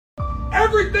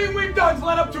Everything we've done's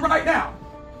led up to right now.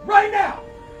 Right now.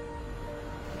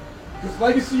 This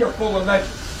legacy are full of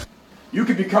legends. You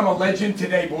can become a legend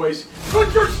today, boys.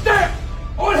 Put your stamp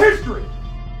on history.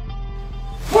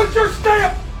 Put your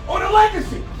stamp on a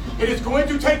legacy. It is going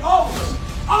to take all of us.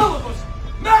 All of us.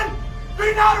 Men,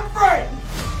 be not afraid.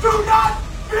 Do not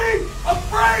be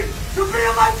afraid to be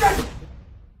a legend.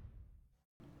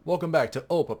 Welcome back to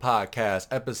OPA Podcast,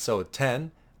 Episode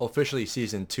 10, officially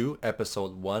Season 2,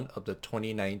 Episode 1 of the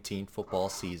 2019 football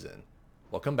season.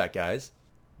 Welcome back, guys.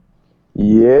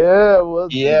 Yeah,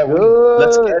 let's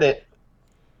get it.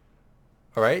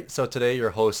 All right, so today your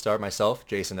hosts are myself,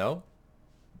 Jason O.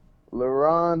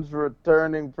 LeRon's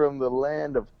returning from the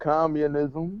land of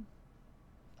communism.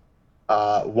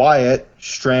 Wyatt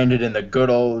stranded in the good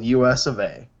old U.S. of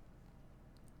A.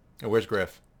 And where's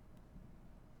Griff?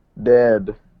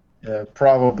 Dead.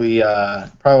 Probably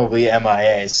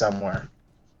MIA somewhere.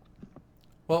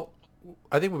 Well,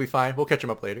 I think we'll be fine. We'll catch him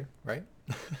up later, right?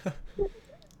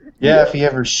 Yeah, if he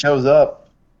ever shows up.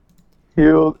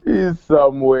 He's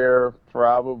somewhere,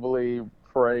 probably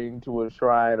praying to a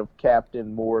shrine of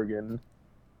Captain Morgan.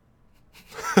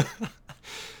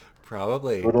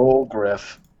 Probably. Good old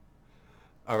Griff.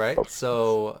 All right,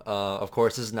 so of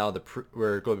course this is now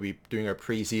we're going to be doing our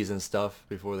preseason stuff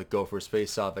before the Gophers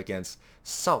face off against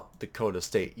South Dakota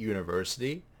State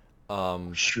University.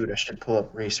 Shoot, I should pull up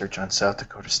research on South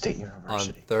Dakota State On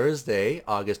University. Thursday,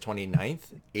 August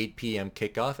 29th, 8 p.m.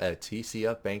 kickoff at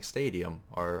TCF Bank Stadium,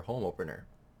 our home opener.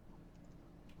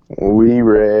 We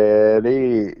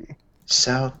ready.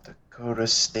 South Dakota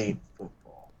State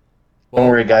football. Well,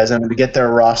 Don't worry, guys. I'm going to get their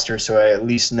roster so I at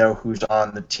least know who's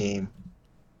on the team.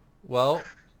 Well,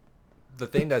 the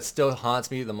thing that still haunts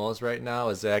me the most right now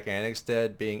is Zach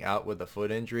Annexstad being out with a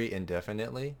foot injury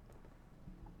indefinitely.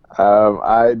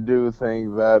 I do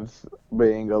think that's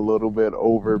being a little bit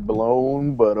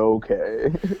overblown, but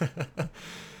okay.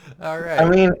 All right. I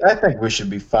mean, I think we should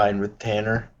be fine with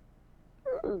Tanner.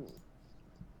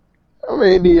 I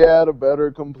mean, he had a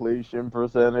better completion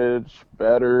percentage,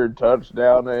 better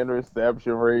touchdown to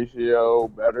interception ratio,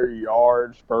 better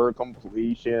yards per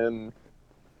completion.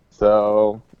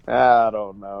 So, I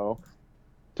don't know.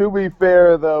 To be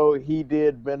fair, though, he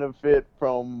did benefit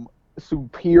from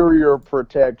superior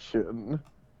protection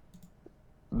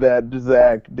that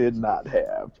Zach did not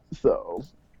have. So,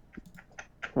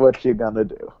 what you gonna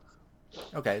do?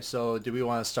 Okay, so do we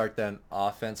want to start then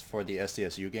offense for the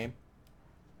SDSU game?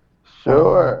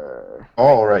 Sure.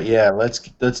 All right, yeah, let's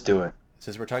do it.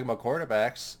 Since we're talking about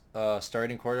quarterbacks,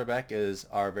 starting quarterback is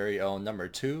our very own number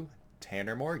 2,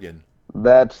 Tanner Morgan.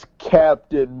 That's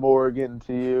Captain Morgan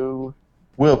to you.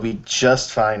 We'll be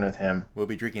just fine with him. We'll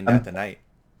be drinking that tonight.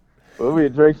 We'll be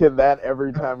drinking that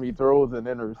every time he throws an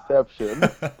interception.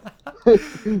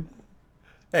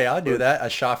 Hey, I'll do that. A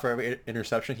shot for every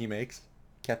interception he makes.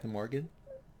 Captain Morgan.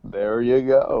 There you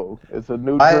go. It's a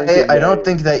new I drinking don't game.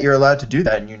 think that you're allowed to do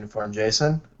that in uniform,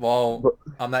 Jason. Well,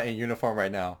 I'm not in uniform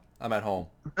right now. I'm at home.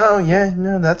 Oh, yeah,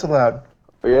 no, that's allowed.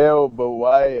 Yeah, but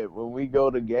Wyatt, when we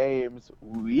go to games,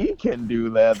 we can do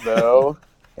that, though.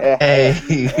 Hey,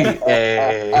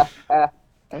 hey.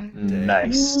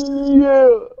 Nice.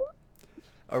 Yeah.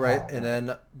 All right, and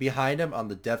then behind him on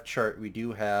the depth chart, we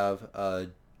do have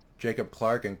Jacob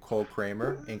Clark and Cole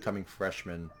Kramer, incoming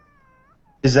freshmen.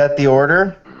 Is that the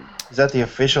order? Is that the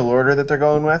official order that they're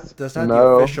going with? That's not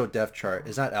No. the official depth chart.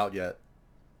 It's not out yet.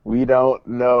 We don't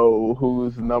know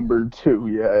who's number 2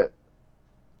 yet.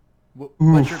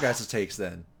 What's your guys' takes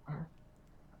then?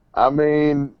 I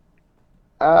mean,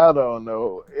 I don't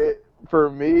know. For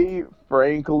me,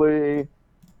 frankly,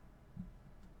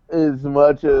 as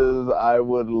much as I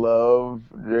would love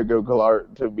Jacob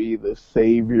Clark to be the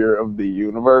savior of the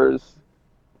universe,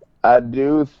 I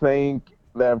do think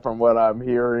that from what I'm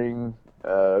hearing,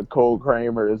 Cole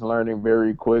Kramer is learning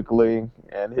very quickly,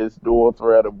 and his dual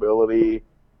threat ability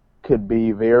could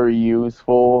be very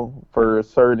useful for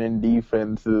certain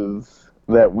defenses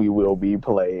that we will be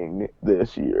playing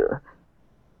this year.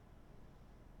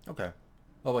 Okay.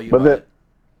 What about you? But Wyatt?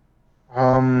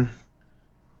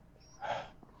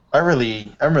 I'm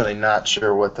really not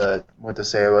sure what to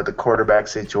say about the quarterback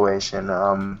situation.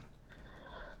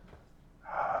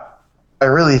 I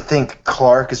really think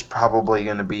Clark is probably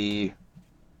going to be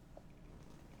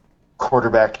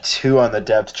quarterback 2 on the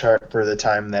depth chart for the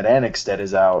time that Annexstad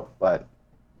is out, but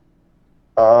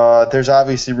there's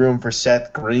obviously room for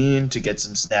Seth Green to get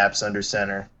some snaps under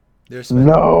center. There's been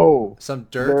No, some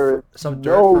there dirt. is Some no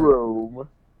dirt from room.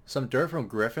 some dirt from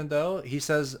Griffin though. He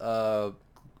says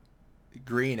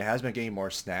Green has been getting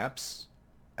more snaps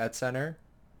at center.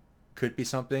 Could be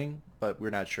something, but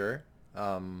we're not sure.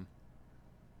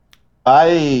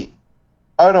 I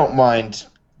don't mind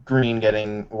Green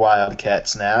getting Wildcat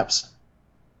snaps.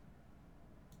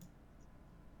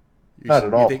 Not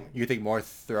at all. You think more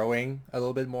throwing a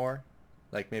little bit more,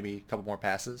 like maybe a couple more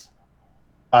passes?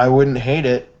 I wouldn't hate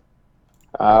it.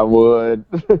 I would.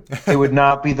 It would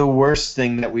not be the worst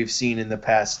thing that we've seen in the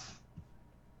past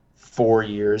 4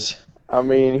 years. I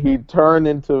mean, he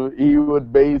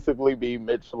would basically be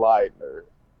Mitch Leitner.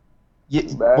 Yeah,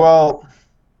 That- well,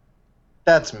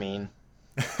 that's mean.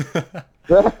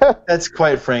 and That's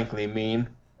quite frankly mean.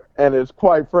 it's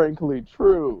quite frankly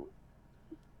true.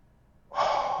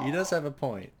 He does have a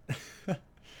point.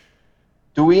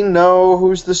 Do we know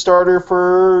who's the starter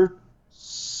for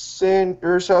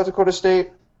South Dakota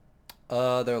State?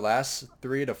 Their last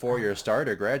 3 to 4 year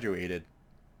starter graduated.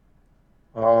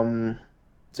 They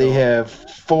So- have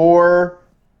two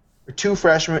true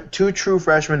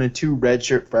freshmen, and 2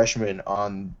 redshirt freshmen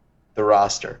on the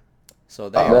roster. So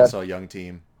they That- also a young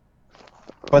team.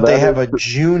 But they That have is a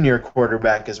junior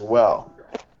quarterback as well.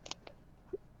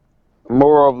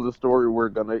 Moral of the story, we're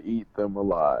going to eat them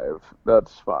alive.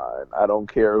 That's fine. I don't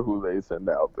care who they send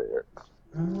out there.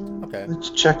 Okay. Let's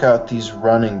check out these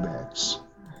running backs.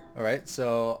 All right.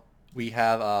 So we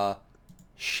have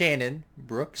Shannon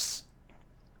Brooks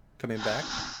coming back.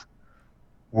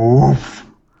 Oof.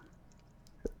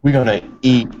 We're gonna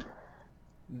eat.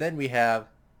 Then we have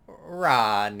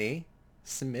Ronnie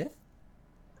Smith.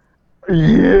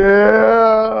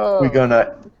 Yeah! We're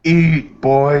gonna eat,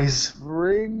 boys.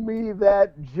 Bring me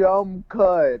that jump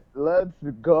cut. Let's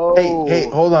go. Hey,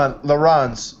 hold on,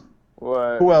 Laurence.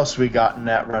 What? Who else we got in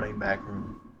that running back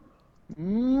room?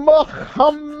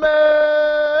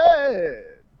 Mohammed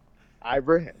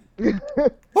Ibrahim.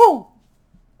 Woo!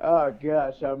 Oh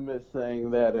gosh, I miss saying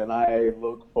that, and I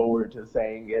look forward to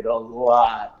saying it a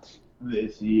lot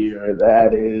this year.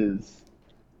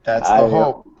 That's the I-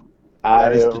 hope. I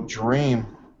That is the am, dream.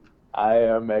 I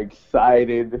am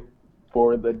excited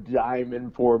for the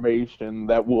diamond formation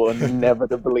that will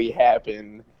inevitably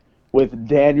happen with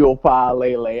Daniel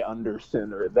Faalele under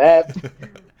center. That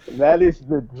is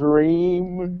the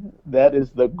dream. That is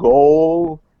the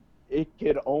goal. It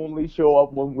can only show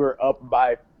up when we're up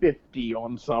by 50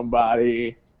 on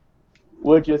somebody,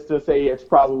 which is to say it's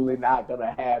probably not going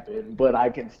to happen, but I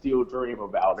can still dream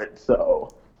about it. So,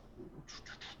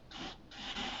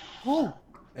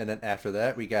 And then after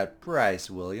that, we got Bryce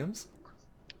Williams.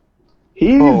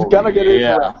 he's Oh, going to get his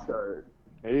yeah. red shirt.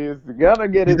 He's going to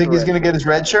get You his think he's red gonna get shirt. his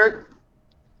red shirt?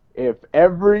 If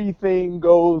everything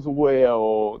goes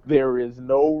well, there is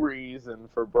no reason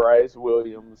for Bryce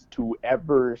Williams to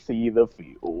ever see the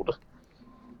field.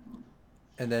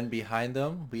 And then behind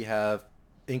them, we have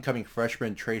incoming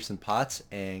freshman Trayson Potts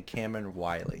and Cameron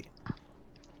Wiley.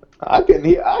 I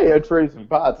had Tracy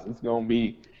Potts. It's gonna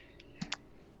be.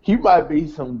 He might be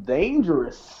some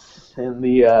dangerous in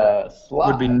the slot.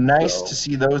 Would be nice so, to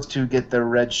see those two get their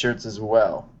red shirts as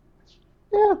well.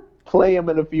 Yeah, play him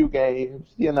in a few games.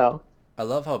 You know. I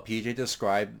love how PJ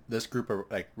described this group of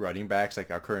like running backs, like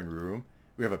our current room.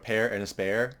 We have a pair and a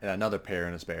spare, and another pair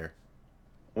and a spare.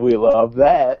 We love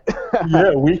that.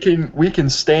 Yeah, we can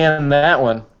stand that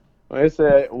one. I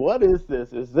said, "What is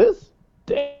this? Is this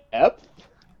depth?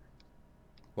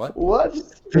 What? What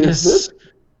is This this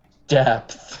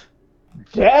depth.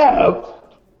 depth?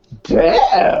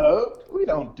 Depth? We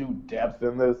don't do depth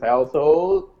in this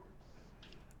household."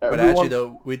 But Everyone- actually,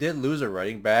 though, we did lose a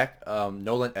running back.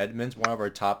 Nolan Edmonds, one of our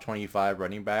top 25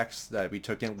 running backs that we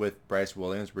took in with Bryce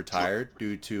Williams, retired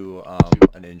due to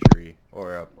an injury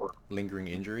or a lingering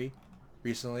injury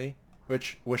recently,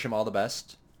 which wish him all the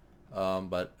best.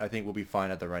 But I think we'll be fine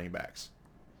at the running backs.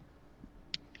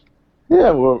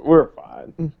 Yeah, we're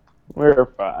fine. We're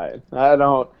fine. I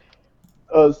don't.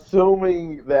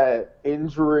 Assuming that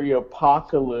injury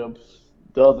apocalypse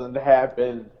doesn't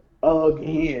happen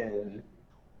again,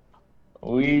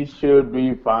 we should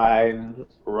be fine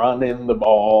running the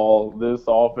ball. This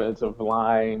offensive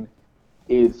line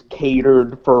is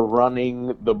catered for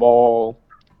running the ball,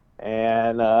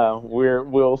 and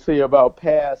we'll see about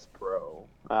pass pro.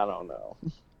 I don't know.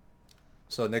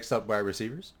 So next up, wide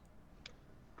receivers.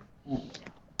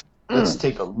 Let's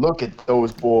take a look at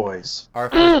those boys.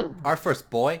 Our first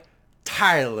boy,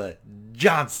 Tyler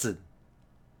Johnson.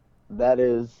 That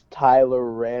is Tyler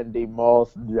Randy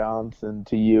Moss Johnson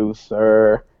to you,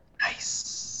 sir.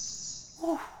 Nice.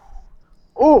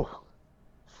 Ooh.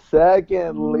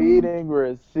 Second leading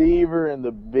receiver in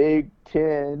the Big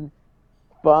Ten.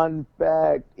 Fun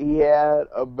fact, he had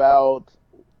about,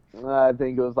 I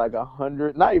think it was like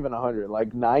 100, not even 100,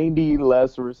 like 90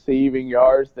 less receiving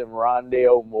yards than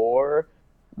Rondale Moore.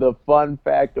 The fun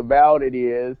fact about it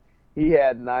is he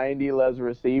had 90 less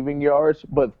receiving yards,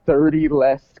 but 30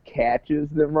 less catches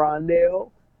than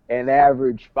Rondale, and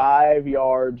averaged 5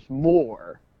 yards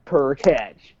more per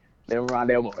catch than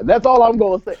Rondale Moore. That's all I'm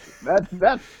gonna say.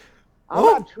 That's.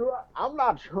 I'm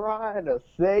not trying to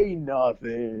say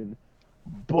nothing,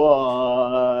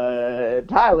 but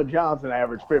Tyler Johnson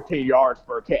averaged 15 yards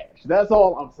per catch. That's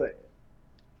all I'm saying.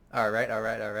 All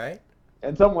right.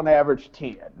 And someone averaged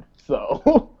 10.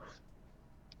 So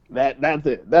that's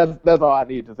it. That's all I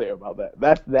need to say about that.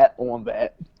 That's that on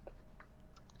that.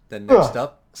 Then next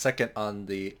up, second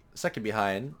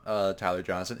behind Tyler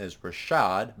Johnson is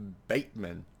Rashad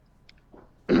Bateman.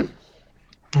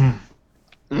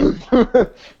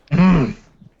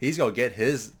 He's gonna get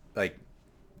his like.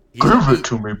 Give it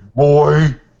to me,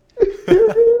 boy.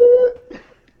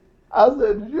 I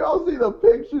said, did y'all see the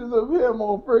pictures of him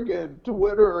on freaking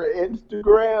Twitter or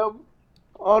Instagram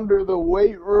under the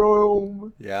weight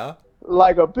room? Yeah.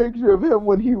 Like a picture of him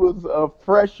when he was a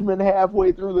freshman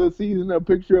halfway through the season, a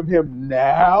picture of him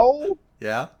now?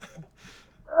 Yeah.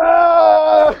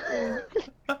 Ah!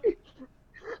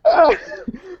 I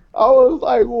was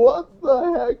like, what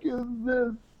the heck is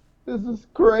this? This is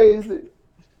crazy.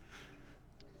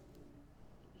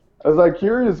 I was like,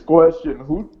 curious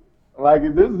question.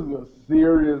 This is a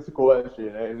serious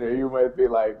question, and you might be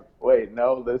like, wait,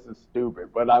 no, this is stupid.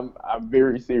 But I'm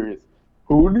very serious.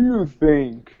 Who do you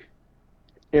think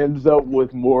ends up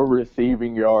with more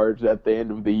receiving yards at the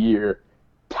end of the year?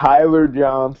 Tyler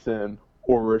Johnson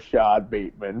or Rashad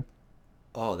Bateman?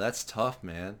 Oh, that's tough,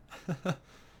 man.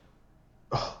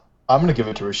 I'm gonna give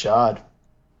it to Rashad.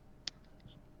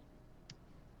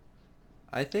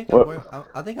 I think What?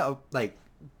 I'll like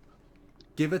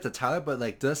give it to Tyler, but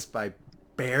like just by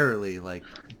barely, like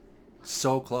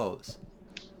so close.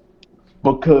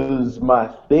 Because my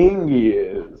thing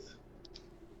is,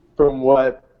 from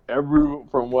what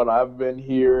I've been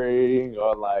hearing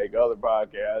on like other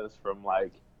podcasts, from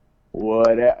like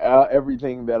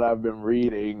everything that I've been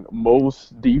reading,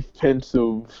 most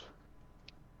defensive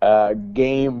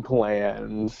game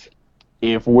plans,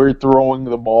 if we're throwing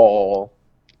the ball,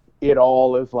 it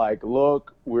all is like,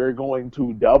 look, we're going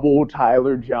to double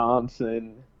Tyler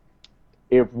Johnson.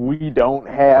 If we don't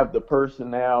have the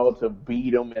personnel to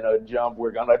beat him in a jump,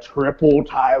 we're going to triple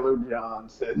Tyler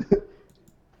Johnson.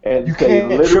 And You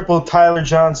can't triple Tyler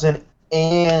Johnson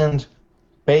and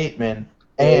Bateman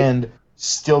and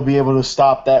still be able to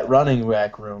stop that running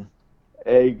back room.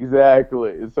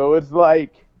 Exactly. So it's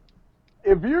like,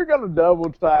 if you're going to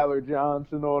double Tyler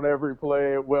Johnson on every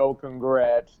play, well,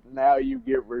 congrats. Now you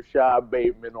get Rashad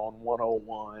Bateman on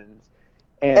 101s.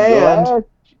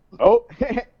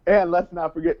 And let's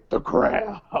not forget the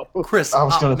crab. Chris, I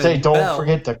was going to say, don't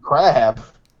forget the crab.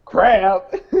 Crab.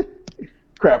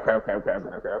 Crab.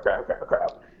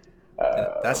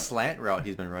 That slant route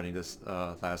he's been running this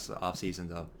last offseason,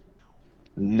 though.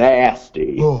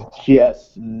 Nasty. Oh.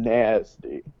 Just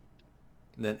nasty.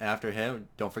 And then after him,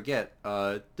 don't forget,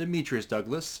 Demetrius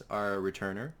Douglas, our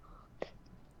returner.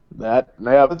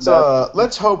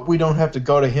 Let's hope we don't have to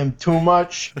go to him too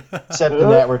much, except in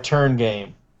that return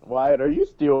game. Wyatt, are you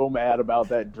still mad about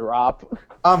that drop?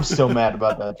 I'm still mad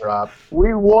about that drop.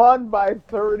 We won by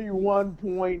 31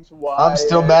 points, Wyatt. I'm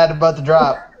still mad about the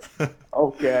drop.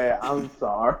 Okay, I'm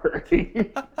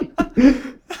sorry.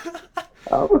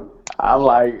 I'm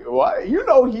like, what? You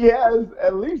know,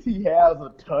 at least he has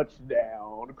a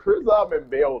touchdown. Chris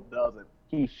Bell doesn't.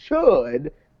 He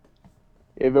should,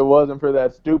 if it wasn't for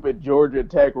that stupid Georgia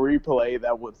Tech replay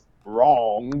that was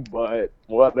wrong, but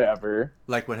whatever.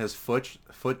 Like when his foot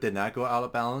did not go out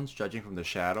of bounds, judging from the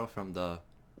shadow from the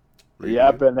review.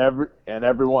 Yep, and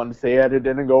everyone said it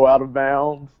didn't go out of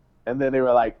bounds, and then they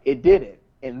were like, it didn't,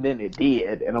 and then it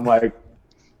did, and I'm like,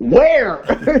 where?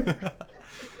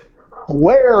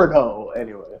 Where though?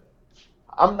 Anyway,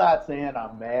 I'm not saying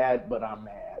I'm mad, but I'm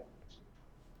mad.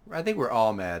 I think we're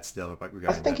all mad still.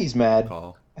 I think he's mad.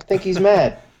 Call. I think he's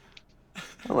mad.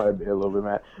 I might be a little bit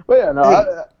mad, but yeah,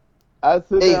 no. I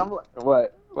sit there. I'm like,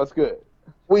 what? What's good?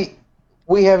 We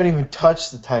haven't even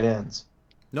touched the tight ends.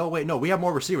 No, we have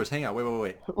more receivers. Hang on,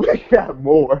 wait. We got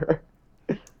more.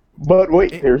 But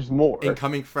wait, there's more.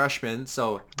 Incoming freshman,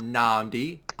 so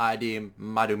Nnamdi Adim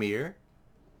Madumir.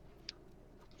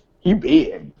 He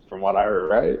big, from what I heard,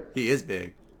 right? He is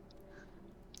big.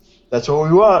 That's what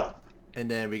we want. And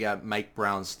then we got Mike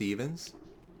Brown-Stevens.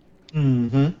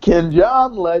 Mm-hmm. Can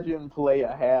John Legend play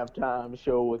a halftime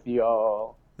show with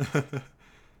y'all?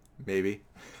 Maybe.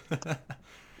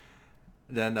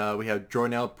 Then we have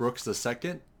Jornell Brooks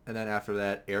II, and then after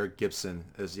that, Eric Gibson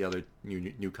is the other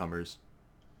newcomers.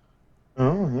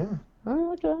 Oh, yeah.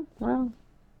 Oh, okay. Well,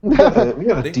 We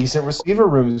got a decent receiver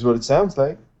room, is what it sounds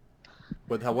like.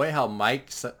 With the way how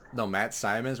Matt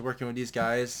Simon's working with these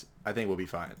guys, I think we'll be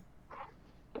fine.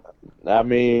 I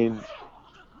mean,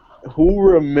 who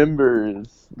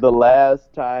remembers the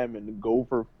last time in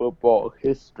Gopher football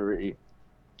history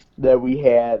that we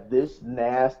had this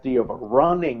nasty of a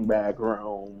running back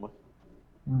room,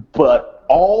 but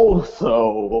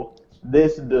also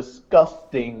this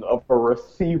disgusting of a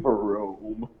receiver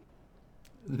room?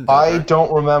 I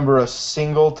don't remember a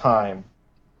single time.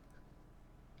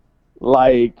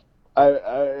 Like,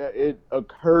 it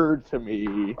occurred to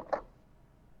me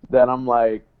that I'm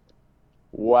like,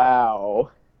 wow,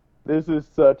 this is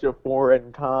such a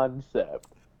foreign concept.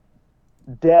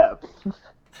 Depth.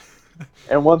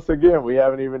 And once again, we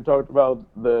haven't even talked about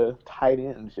the tight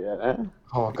ends yet. Eh?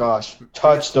 Oh gosh,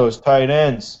 touch those tight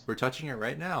ends. We're touching it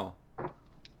right now.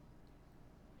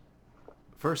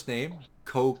 First name,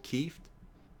 Ko Kieft.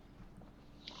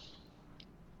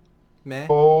 Meh.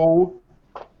 Oh,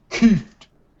 Keith.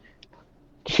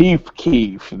 Chief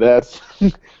Keef. That's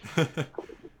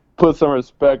put some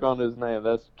respect on his name.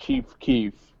 That's Chief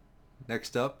Keef.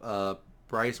 Next up,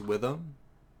 Bryce Witham.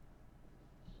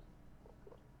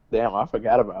 Damn, I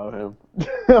forgot about him.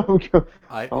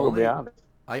 I I'll be only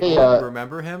honest.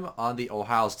 remember him on the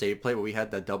Ohio State play where we had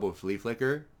that double flea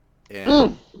flicker,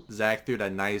 and Zach threw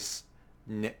that nice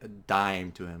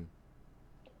dime to him.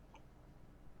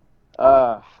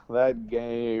 That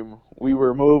game, we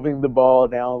were moving the ball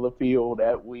down the field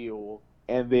at will,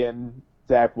 and then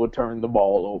Zach would turn the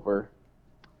ball over.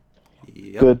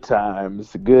 Yep. Good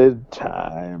times, good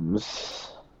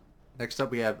times. Next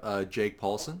up, we have Jake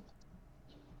Paulson.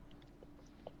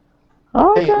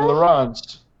 Okay. Hey,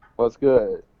 Laurence, What's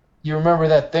good? you remember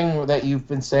that thing that you've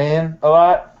been saying a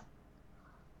lot?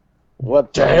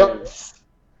 What Depth.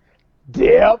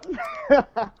 Depth?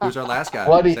 Who's our last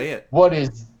guy? Say it. What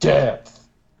is depth?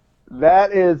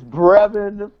 That is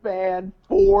Brevin Fan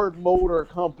Ford Motor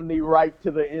Company right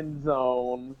to the end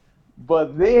zone.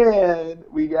 But then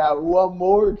we got one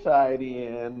more tight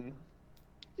end.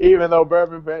 Even though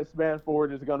Brevin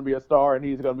Spanford is going to be a star and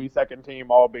he's going to be second team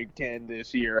All Big Ten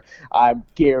this year, I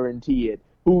guarantee it.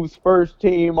 Who's first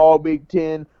team All Big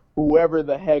Ten? Whoever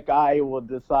the heck Iowa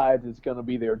decides is going to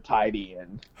be their tight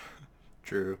end.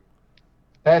 True.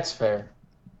 That's fair.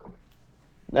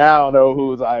 Now I don't know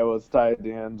whose Iowa's tight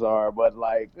ends are, but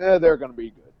they're going to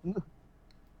be good.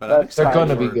 But They're going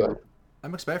to be good.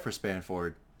 I'm excited for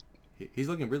Spanford. He's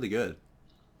looking really good.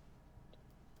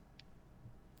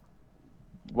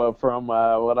 But from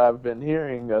what I've been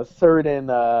hearing, a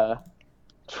certain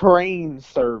train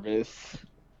service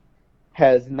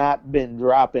has not been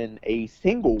dropping a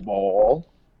single ball.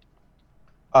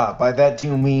 By that do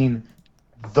you mean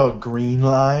the Green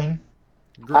Line?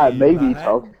 I may be Line.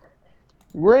 talking.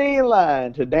 Green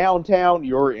line to downtown,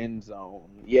 your end zone.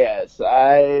 Yes,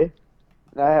 I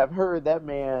have heard that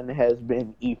man has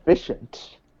been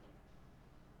efficient.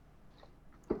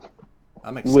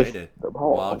 I'm with excited. the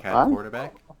ball. Wildcat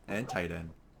quarterback and tight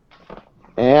end.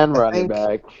 And I running think-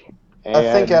 back. I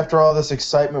think And- after all this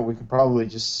excitement, we can probably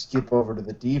just skip over to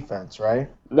the defense, right?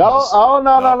 No, oh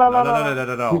no. No.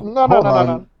 No. Hold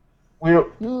on. We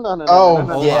don't, No. oh,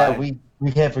 Hold yeah, on.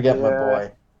 we can't forget my Yeah.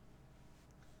 boy.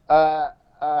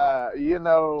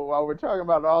 While we're talking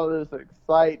about all this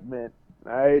excitement,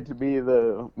 I hate to be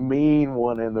the mean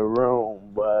one in the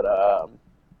room, but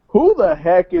who the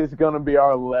heck is going to be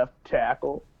our left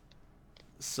tackle?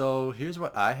 So here's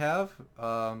what I have.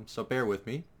 So bear with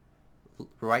me.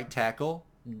 Right tackle,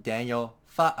 Daniel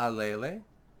Fa'alele.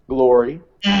 Glory.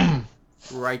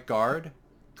 Right guard,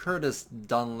 Curtis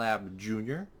Dunlap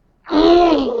Jr.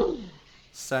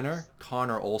 Center,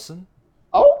 Connor Olson.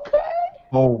 Okay.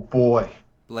 Oh, boy.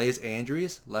 Blaze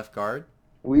Andrews, left guard.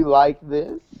 We like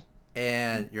this.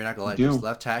 And you're not going to We like this. do.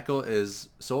 Left tackle is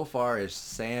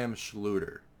Sam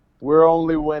Schluter. We're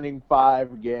only winning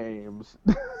 5 games.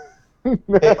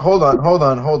 Hey, hold on.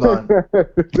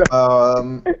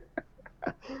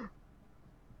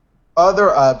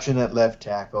 Other option at left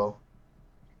tackle,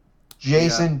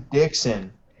 Jason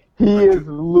Dixon. He is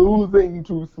losing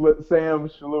to Sam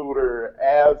Schluter.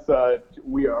 As such,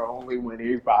 we are only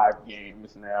winning 5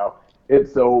 games now.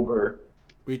 It's over.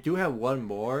 We do have one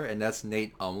more, and that's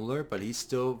Nate Umler, but he's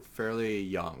still fairly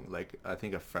young. Like, I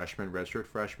think a freshman, redshirt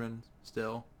freshman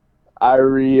still. I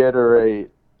reiterate,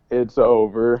 it's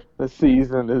over. The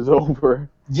season is over.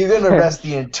 You're going to rest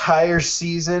the entire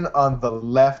season on the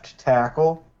left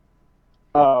tackle?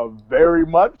 Very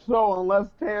much so, unless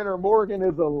Tanner Morgan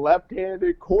is a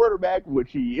left-handed quarterback,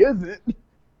 which he isn't.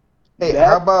 Hey,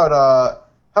 how about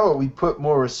we put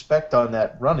more respect on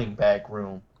that running back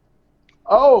room?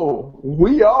 Oh,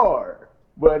 we are.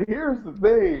 But here's the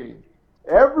thing.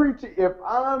 If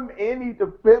I'm any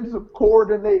defensive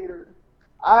coordinator,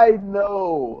 I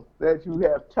know that you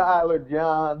have Tyler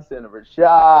Johnson and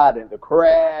Rashad and the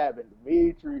Crab and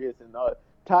Demetrius and the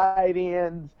tight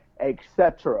ends,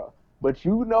 etc. But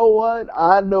you know what?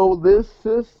 I know this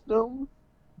system,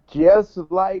 just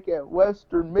like at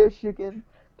Western Michigan,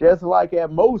 just like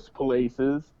at most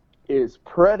places, is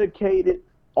predicated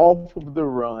off of the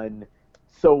run.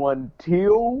 So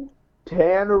until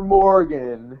Tanner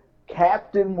Morgan,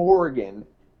 Captain Morgan,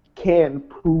 can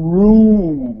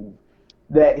prove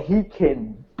that he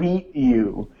can beat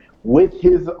you with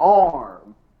his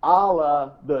arm, a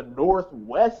la the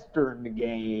Northwestern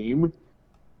game,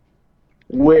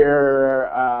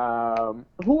 where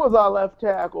who was our left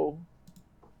tackle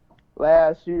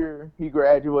last year? He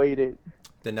graduated.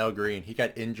 Donnell Green, he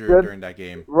got injured during that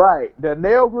game. Right.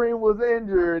 Donnell Green was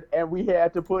injured, and we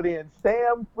had to put in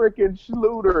Sam freaking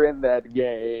Schluter in that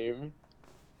game.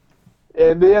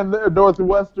 And then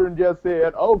Northwestern just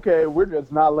said, okay, we're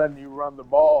just not letting you run the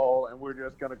ball, and we're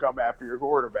just going to come after your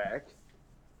quarterback.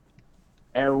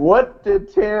 And what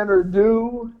did Tanner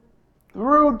do?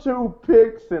 Threw 2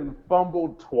 picks and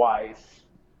fumbled twice.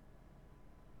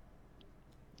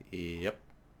 Yep.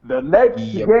 The next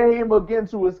game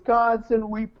against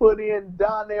Wisconsin, we put in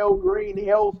Donnell Green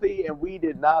healthy, and we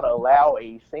did not allow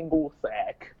a single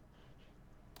sack.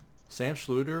 Sam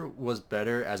Schluter was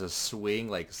better as a swing,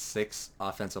 like 6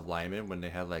 offensive linemen when they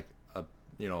had like a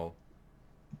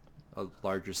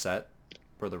larger set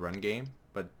for the run game,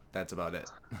 but that's about it.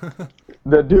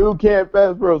 The dude can't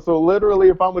pass, bro. So literally,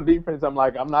 if I'm a defense, I'm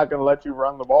like, I'm not gonna let you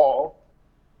run the ball.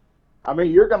 I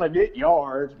mean, you're going to get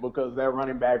yards because that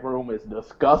running back room is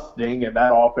disgusting and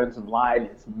that offensive line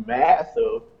is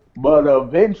massive. But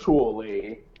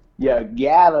eventually, you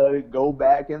got to go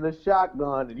back in the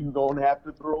shotgun and you're going to have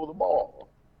to throw the ball.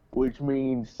 Which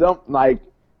means something like,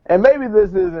 and maybe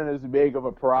this isn't as big of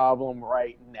a problem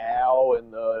right now in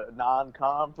the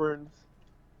non-conference,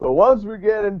 but once we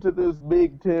get into this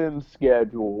Big Ten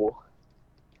schedule,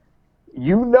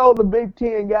 you know the Big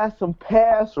Ten got some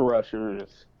pass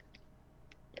rushers.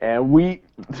 And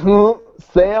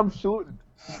Sam Schluter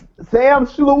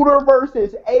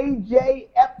versus AJ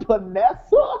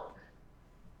Epinesa?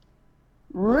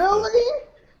 Really?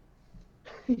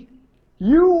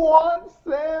 You want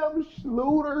Sam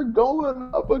Schluter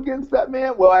going up against that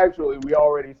man? Well, actually, we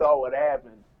already saw what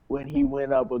happened when he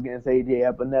went up against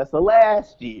AJ Epinesa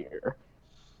last year.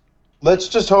 Let's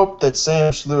just hope that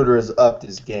Sam Schluter has upped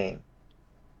his game.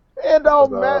 It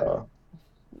don't matter.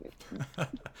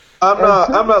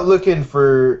 I'm not looking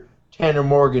for Tanner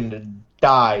Morgan to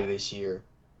die this year.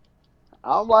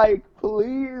 I'm like,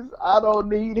 please, I don't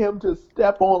need him to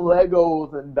step on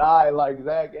Legos and die like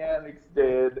Zach Anix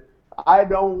did. I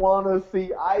don't want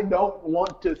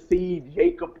to see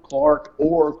Jacob Clark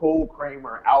or Cole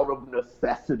Kramer out of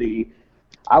necessity.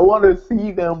 I want to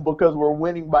see them because we're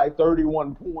winning by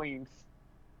 31 points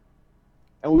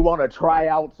and we want to try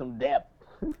out some depth.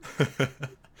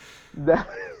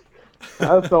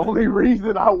 That's the only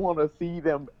reason I want to see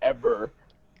them ever.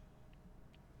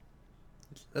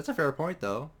 That's a fair point,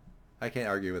 though. I can't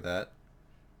argue with that.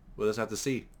 We'll just have to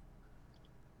see.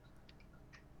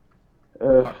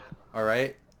 All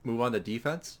right, move on to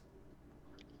defense.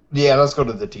 Yeah, let's go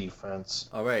to the defense.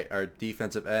 All right, our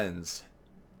defensive ends.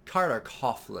 Carter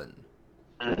Coughlin.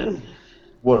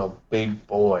 What a big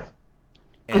boy.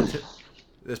 And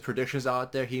there's predictions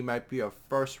out there he might be a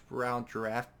first-round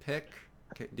draft pick.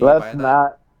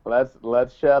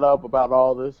 Let's shut up about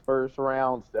all this first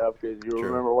round stuff because you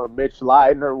remember when Mitch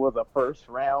Leidner was a first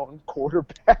round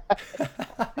quarterback.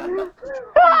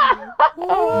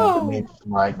 Mitch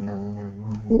Leidner.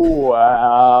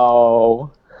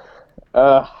 Wow.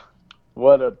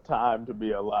 What a time to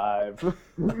be alive.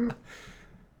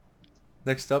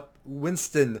 Next up,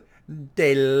 Winston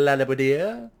De La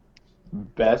Laboudiere.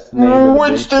 Best name.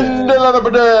 Winston De La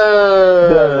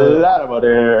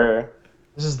Laboudiere.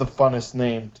 This is the funnest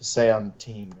name to say on the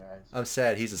team, guys. I'm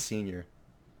sad he's a senior.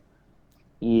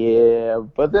 Yeah,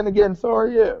 but then again, so are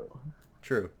you.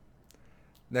 True.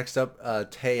 Next up,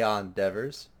 Tayon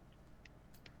Devers.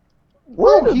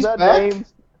 He's that back. Name?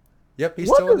 Yep, he's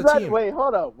still on the team. Wait,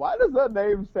 hold up. Why does that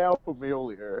name sound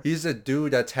familiar? He's a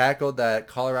dude that tackled that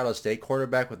Colorado State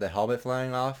quarterback with the helmet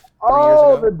flying off 3 years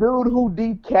ago. The dude who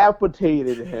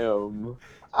decapitated him.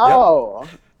 Oh,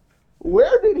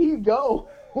 where did he go?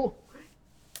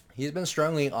 He's been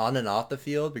struggling on and off the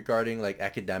field regarding like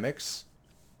academics.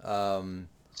 So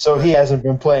he hasn't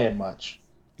been playing much.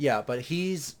 Yeah, but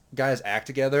he's got his act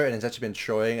together and has actually been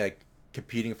showing like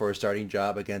competing for a starting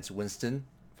job against Winston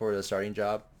for the starting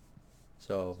job.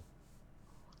 So,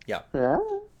 yeah. Yeah.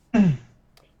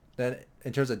 Then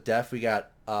in terms of depth, we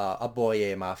got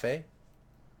Aboye Mafe.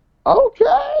 Okay.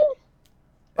 All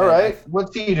And right.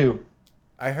 What's he do?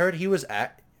 I heard he was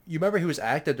You remember he was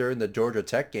active during the Georgia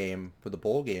Tech game for the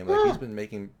bowl game. Like he's been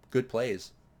making good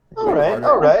plays. All right.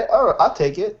 I'll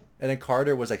take it. And then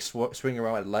Carter was like swinging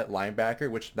around at linebacker,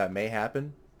 which that may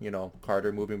happen. You know,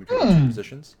 Carter moving between the two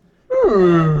positions.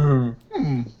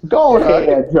 Go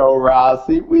ahead, Joe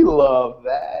Rossi. We love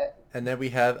that. And then we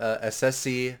have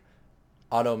Assesi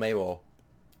Adomewo.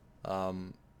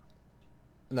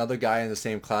 Another guy in the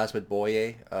same class with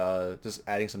Boye. Just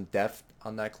adding some depth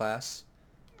on that class.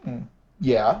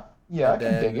 Yeah, I And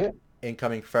can dig then it.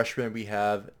 incoming freshman, we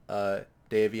have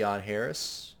Davion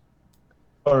Harris,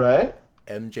 All right.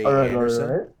 MJ All right.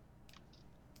 Anderson,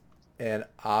 and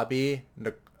Abi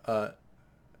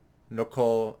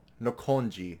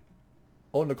Nokonji.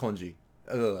 Oh, Nokonji.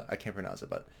 I can't pronounce it,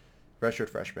 but redshirt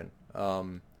freshman.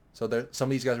 So some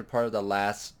of these guys were part of the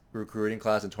last recruiting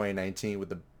class in 2019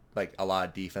 with a lot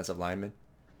of defensive linemen.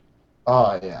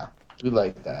 Oh yeah, we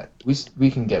like that. We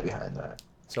can get behind that.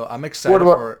 So I'm excited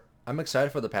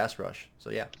for the pass rush. So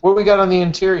yeah. What we got on the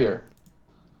interior?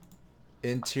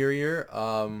 Interior,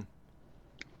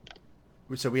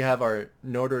 so we have our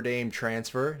Notre Dame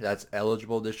transfer that's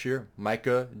eligible this year,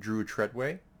 Micah Drew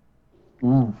Treadway.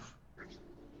 Ooh,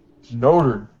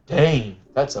 Notre Dame.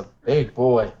 That's a big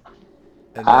boy.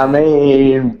 And I then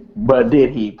mean, but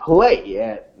did he play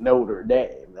at Notre Dame?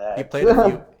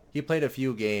 he played a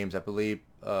few games, I believe.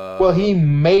 Well, he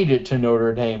made it to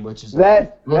Notre Dame, which is a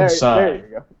That good there sign. you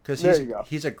go. because There you go.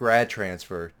 he's a grad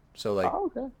transfer, so Oh,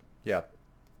 okay. yeah.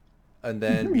 And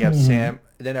then we have Sam.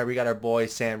 Then we got our boy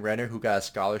Sam Renner, who got a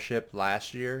scholarship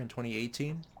last year in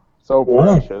 2018. So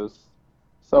precious.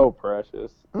 So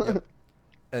precious.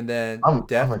 And then I'm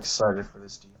excited for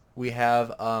this team. we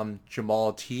have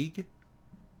Jamal Teague,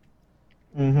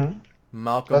 Mm-hmm.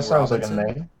 Malcolm That sounds Robinson, like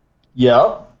a name.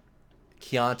 Yep.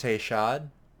 Keontae Shad.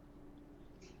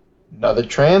 Another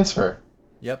transfer.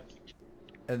 Yep.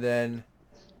 And then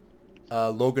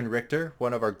Logan Richter,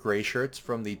 one of our gray shirts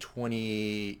from the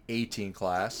 2018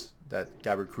 class that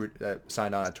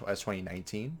signed on as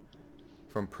 2019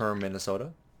 from Perm,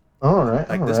 Minnesota. All right.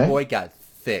 Like all this right. boy got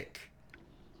thick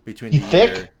between He the thick?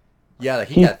 year. Yeah, like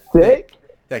he He's got thick.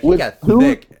 Like he With got who?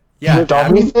 thick. Yeah, With dummy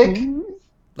I mean, thick?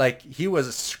 like he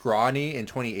was scrawny in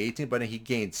 2018, but then he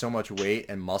gained so much weight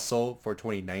and muscle for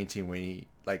 2019 when he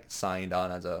like signed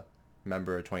on as a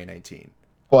member of 2019.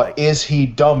 But is he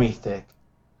dummy thick?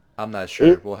 I'm not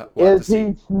sure. We'll have to Is see.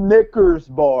 he Snickers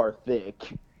bar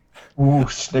thick? Ooh,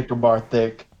 Snicker bar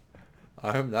thick.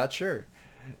 I'm not sure.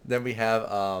 Then we have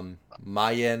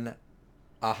Mayen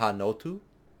Ahanotu,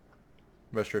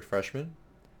 redshirt freshman.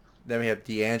 Then we have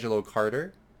D'Angelo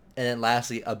Carter. And then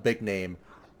lastly, a big name,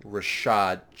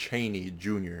 Rashad Cheney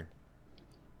Jr.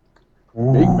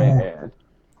 Big man.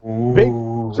 Ooh. Big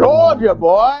Georgia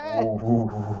boy.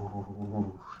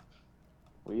 Ooh.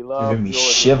 We love Giving me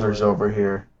Georgia shivers boys. over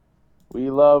here. We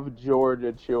love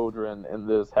Georgia children in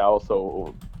this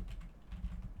household.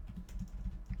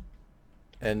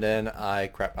 And then I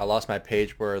lost my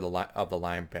page where the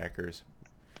linebackers.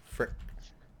 Frick.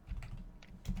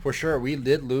 For sure, we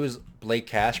did lose Blake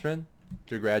Cashman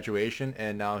to graduation,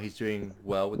 and now he's doing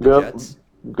well with the Jets.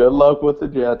 Good luck with the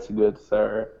Jets, good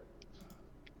sir.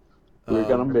 We're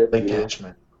gonna miss Blake you.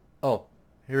 Cashman. Oh,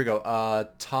 here we go.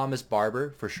 Thomas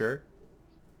Barber for sure.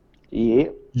 Yeah.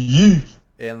 Yeah.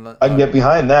 And I can get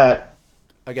behind that.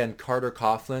 again, Carter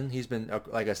Coughlin. He's been,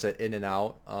 like I said, in and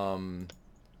out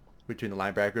between the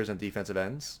linebackers and defensive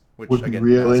ends. Which Would be again,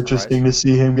 real not a interesting surprise. to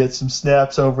see him get some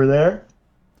snaps over there.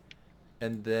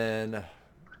 And then,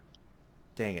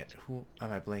 dang it, who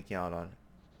am I blanking out on?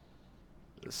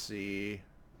 Let's see.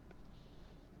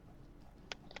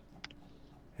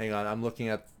 Hang on, I'm looking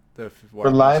at the For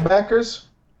linebackers?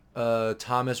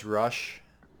 Thomas Rush,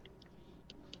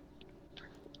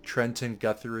 Trenton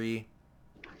Guthrie,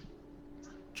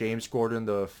 James Gordon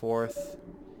the fourth,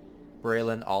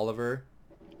 Braylon Oliver,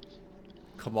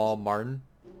 Kamal Martin,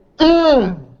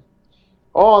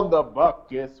 On the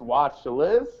Buckus watch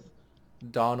list.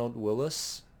 Donald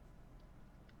Willis,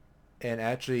 and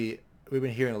actually we've been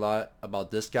hearing a lot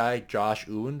about this guy, Josh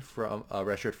Owen from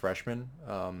redshirt freshman.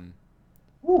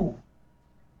 Ooh.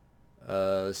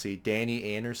 Let's see,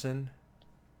 Danny Anderson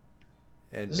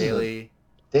and This is a Bailey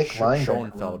thick linebacker.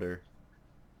 Schoenfelder.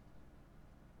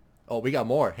 Oh, we got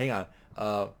more. Hang on.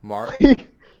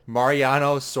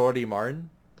 Mariano Sordi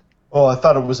Martin. Oh, I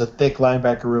thought it was a thick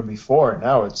linebacker room before.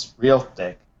 Now it's real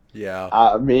thick. Yeah.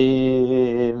 I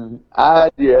mean, I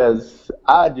just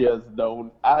want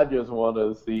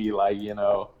to see, like,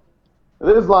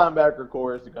 this linebacker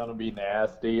core is going to be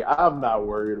nasty. I'm not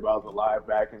worried about the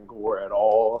linebacking core at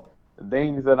all. The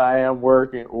things that I am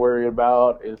worried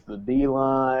about is the D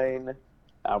line.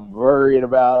 I'm worried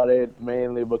about it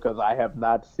mainly because I have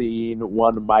not seen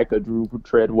one Micah Drew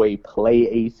Treadway play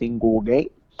a single game.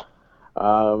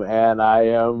 And I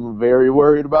am very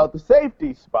worried about the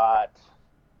safety spot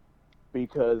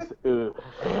because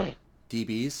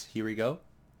DBs, here we go.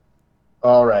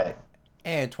 All right.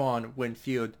 Antoine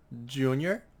Winfield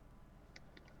Jr.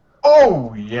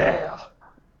 Oh yeah.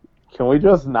 can we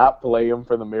just not play him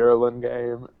for the Maryland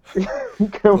game?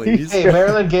 Can we Please. Hey,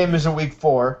 Maryland game is in week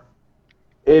 4.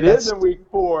 It That's- is in week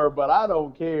 4, but I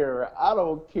don't care. I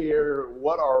don't care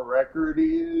what our record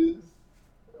is.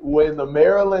 When the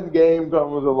Maryland game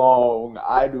comes along,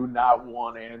 I do not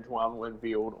want Antoine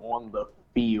Winfield on the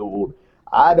field.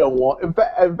 I don't want. In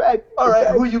fact, All right.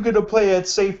 Who are you gonna play at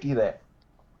safety then?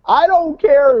 I don't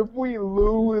care if we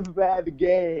lose that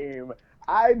game.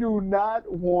 I do not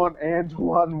want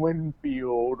Antoine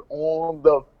Winfield on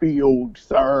the field,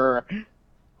 sir.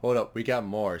 Hold up, we got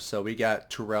more. So we got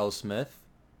Terrell Smith,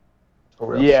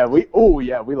 Yeah, we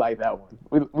like that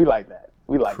one. We like that.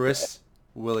 We like Chris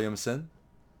Williamson,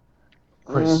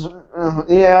 that. Chris.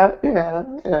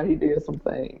 Yeah, he did some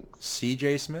things.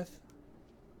 CJ Smith,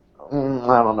 I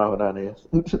don't know who that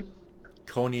is.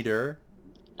 Coney Durr,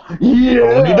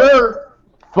 Only Durr.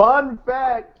 Fun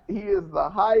fact, he is the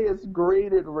highest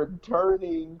graded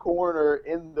returning corner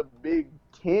in the Big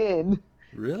Ten.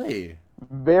 really?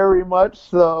 Very much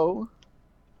so.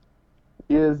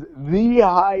 He is the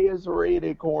highest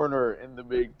rated corner in the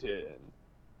Big Ten.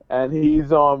 And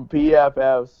he's on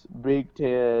PFF's Big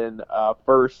Ten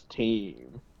first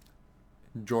team.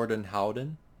 Jordan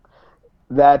Howden.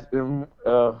 That's,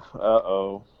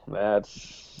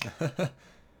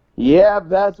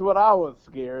 that's what I was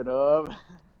scared of.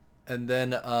 And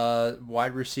then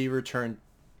wide receiver turned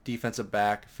defensive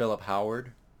back, Philip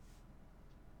Howard.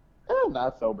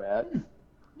 Not so bad.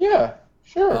 Yeah.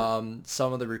 Sure.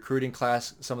 Some of the recruiting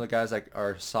class, some of the guys like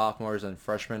are sophomores and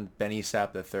freshmen. Benny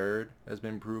Sapp III has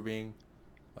been improving.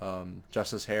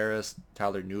 Justice Harris,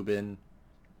 Tyler Nubin.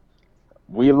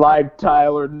 We like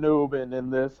Tyler Nubin in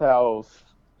this house.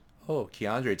 Oh,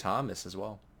 Keandre Thomas as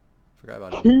well. Forgot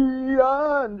about him.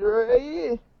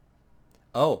 Keandre.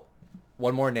 Oh,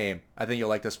 one more name. I think you'll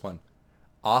like this one.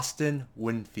 Austin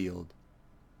Winfield.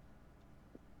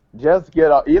 Just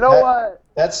get up. You know what?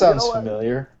 That sounds you know what? You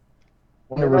familiar.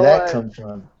 Wonder know where that what? comes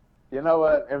from. You know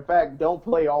what? In fact, don't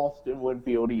play Austin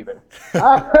Winfield either.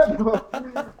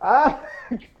 I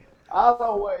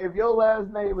don't want, if your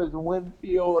last name is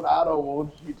Winfield, I don't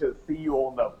want you to see you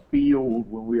on the field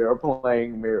when we are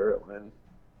playing Maryland.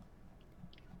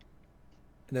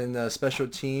 And then special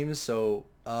teams. So,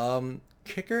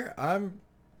 kicker, I'm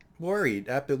worried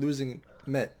after losing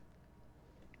Mitt.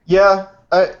 Yeah,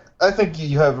 I think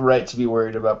you have a right to be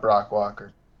worried about Brock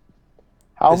Walker.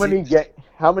 How Is he-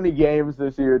 many games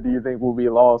this year do you think will be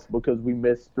lost because we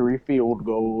missed 3 field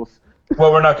goals?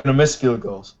 Well, we're not going to miss field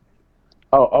goals.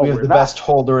 Oh, we have we're the not. best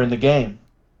holder in the game.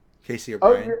 Casey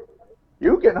Oh, O'Brien.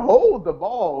 you can hold the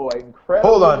ball incredibly.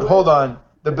 Hold on.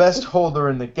 The best holder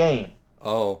in the game.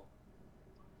 Oh,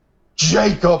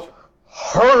 Jacob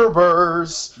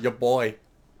Herbers. your boy.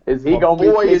 Is he My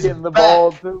gonna boy be is kicking the back.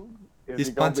 ball too? Is He's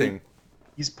he gonna be- punting.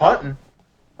 He's punting.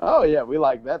 Oh yeah, we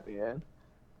like that then.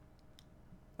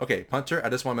 Okay, punter. I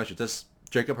just want to mention this.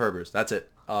 Jacob Herbers. That's it.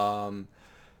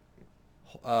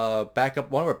 Backup.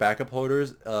 One of our backup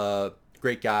holders.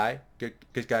 Great guy.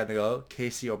 Good guy to go.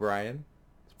 Casey O'Brien,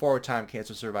 4-time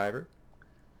cancer survivor.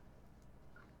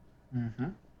 Mm-hmm.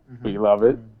 We love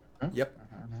it. Yep.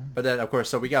 But then, of course,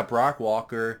 so we got Brock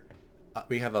Walker.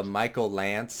 We have a Michael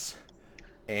Lance,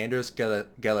 Anders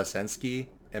Galasenski,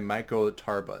 and Michael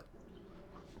Tarbut.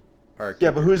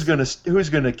 Yeah, but who's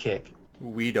gonna kick?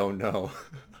 We don't know.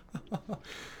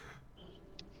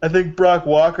 I think Brock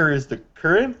Walker is the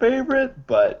current favorite,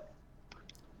 but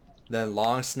Then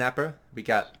long snapper, we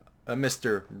got a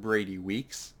Mr. Brady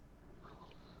Weeks.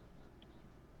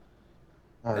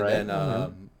 all And right.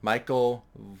 then Michael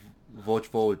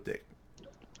Vojvodik.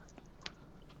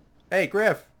 Hey,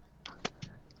 Griff.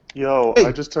 Yo, Hey,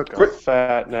 I just took a Griff.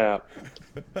 fat nap.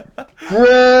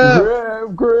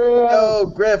 Griff! Griff. Yo,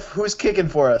 Griff, who's kicking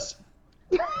for us?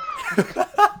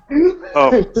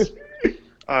 Oh,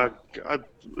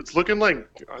 it's looking like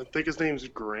I think his name's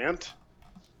Grant.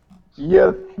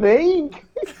 You think?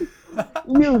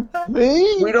 You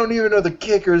think? We don't even know the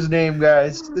kicker's name,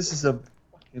 guys. This is a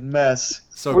fucking mess.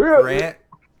 So We're- Grant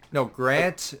No,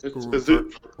 Grant Is it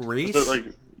Reese. like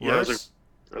yeah? Reese?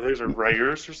 Are these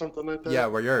Rayers or something like that? Yeah,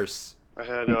 we're yours. I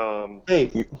had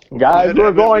Hey, Guys,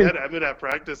 we're we going. had Emmett at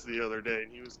practice the other day,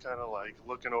 and he was kind of like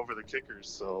looking over the kickers.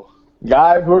 So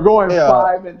Guys, we're going Yeah.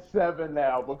 5-7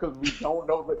 now because we don't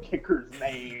know the kicker's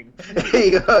name.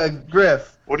 hey,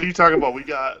 Griff. what are you talking about?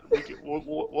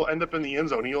 We'll end up in the end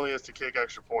zone. He only has to kick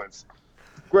extra points.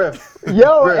 Griff.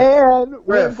 Yo, Griff. and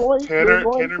we're Griff. going. we're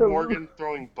going Tanner to, Morgan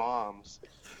throwing bombs.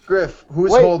 Griff,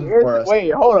 who's Wait, holding for us? wait,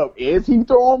 hold up. Is he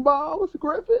throwing bombs,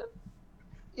 Griffin?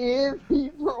 Is he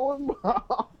throwing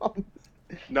bombs?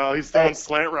 No, he's throwing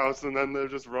slant routes, and then they're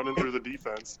just running through the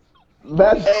defense.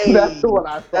 That's Hey, what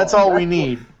I thought. That's all we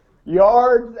need.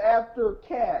 Yards after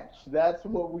catch. That's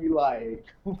what we like.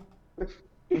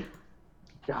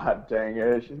 God dang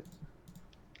it.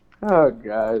 Oh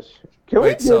gosh. Can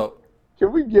Wait, so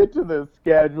we get to the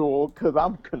schedule? Cause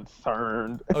I'm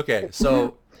concerned. okay,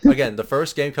 so again, the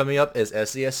first game coming up is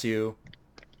SDSU.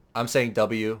 I'm saying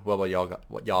W. What about y'all?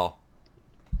 What y'all?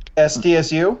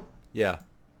 SDSU? Yeah.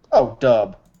 Oh,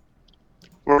 dub.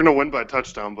 We're gonna win by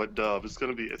touchdown, but dub. It's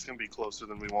gonna be closer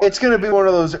than we want. It's going to be one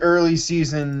of those early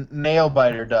season nail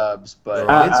biter dubs, but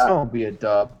it's going to be a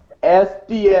dub.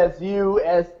 SDSU,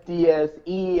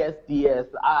 SDSE,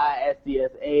 SDSI,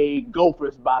 SDSA,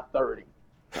 Gophers by 30.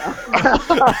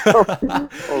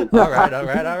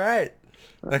 All right.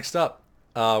 Next up,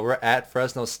 we're at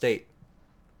Fresno State.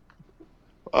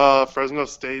 Fresno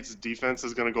State's defense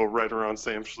is gonna go right around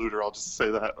Sam Schluter. I'll just say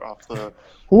that off the.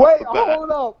 Wait, the bat.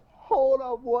 hold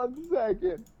up 1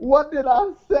 second. What did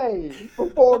I say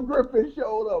before Griffin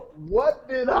showed up? What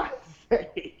did I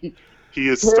say? He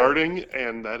is starting,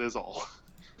 and that is all.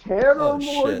 Tanner Oh,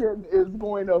 shit. Morgan is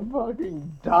going to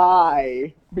fucking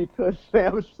die because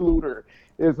Sam Schluter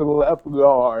is left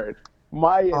guard.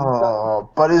 My entire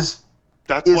Oh, but is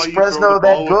That's Is why you Fresno throw the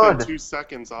that ball within good? 2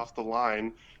 seconds off the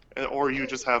line, or you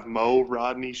just have Mo,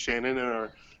 Rodney, Shannon, and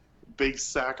our big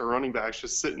sack of running backs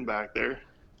just sitting back there.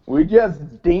 we just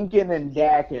dinking and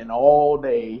dacking all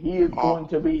day. He is going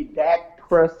to be Dak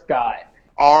Prescott.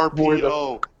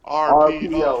 RPO.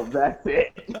 RPO, that's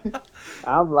it.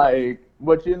 I'm like,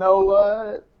 but you know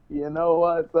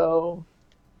what? Though?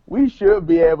 We should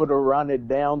be able to run it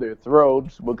down their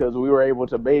throats because we were able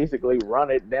to basically run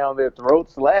it down their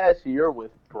throats last year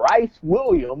with Bryce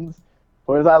Williams.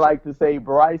 Or as I like to say,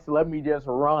 Bryce, let me just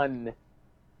run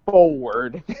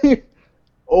forward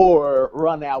or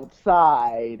run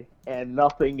outside and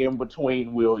nothing in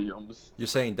between Williams. You're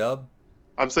saying dub?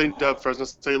 I'm saying dub. Fresno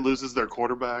State loses their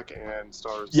quarterback and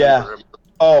stars. Yeah.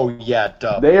 Oh, yeah,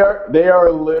 dub. There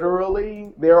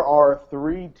are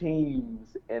 3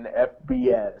 teams in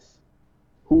FBS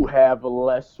who have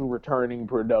less returning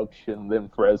production than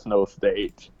Fresno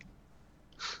State.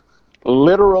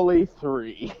 Literally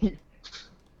 3.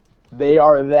 They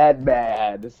are that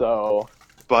bad, so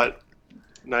But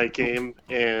night game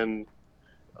and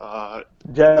Jeff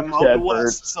the Mountain Shepard.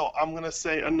 West. So I'm gonna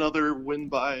say another win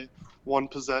by 1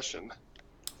 possession.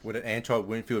 With an Antoine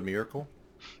Winfield miracle?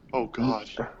 Oh God.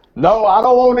 No, I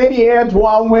don't want any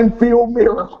Antoine Winfield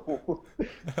miracle.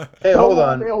 Hey, hold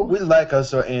Someone on. else. We like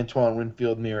us an Antoine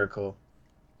Winfield miracle.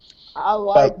 I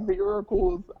like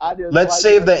miracles. Let's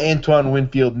save the Antoine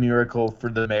Winfield miracle for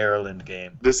the Maryland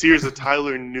game. This year's a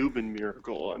Tyler Newbin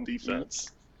miracle on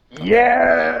defense.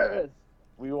 Yes!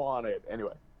 We want it.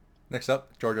 Anyway. Next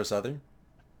up, Georgia Southern.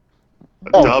 A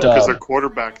Oh, dub because dub. their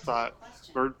quarterback thought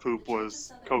bird poop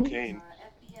was cocaine.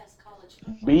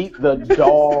 Beat the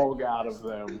dog out of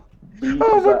them.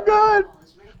 Oh my God!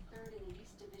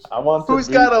 I want to Who's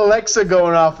beat- got Alexa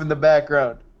going off in the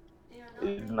background?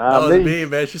 Not Oh, me. it's me,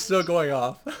 man. She's still going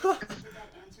off.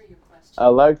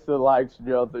 Alexa likes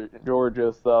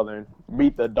Georgia Southern.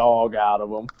 Beat the dog out of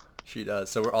them. She does.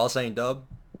 So we're all saying dub.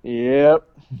 Yep.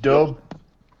 Dub.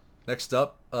 Next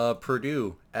up,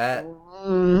 Purdue at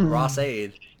Ross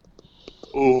Aid.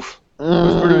 Oof.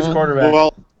 Purdue's quarterback.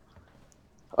 Well,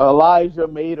 Elijah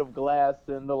made of glass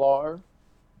Sindelar.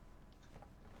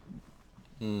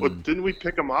 but didn't we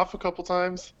pick him off a couple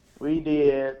times? We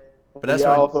did. But that's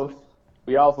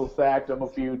we also sacked him a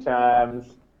few times.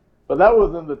 But that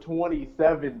was in the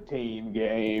 2017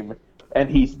 game, and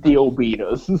he still beat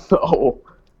us. So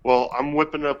Well, I'm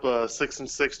whipping up a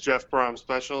 6-6 Jeff Brom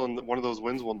special, and one of those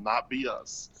wins will not be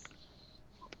us.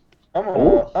 I'm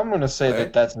gonna say Alright.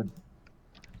 that that's a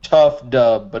tough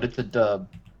dub, but it's a dub.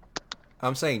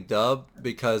 I'm saying dub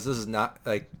because this is not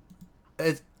like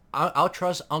I'll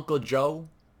trust Uncle Joe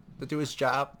to do his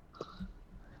job.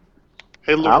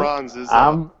 Hey, LeBron's is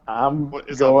I'm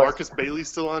going. Marcus Bailey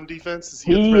still on defense? Is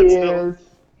he a He threat still? is.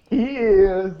 He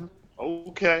is.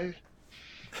 Okay.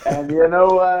 And you know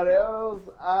what else?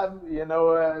 You know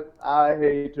what? I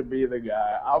hate to be the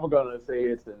guy. I'm gonna say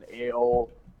it's an L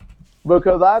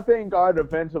because I think our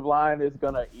defensive line is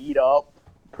gonna eat up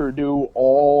Purdue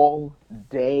all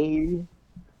day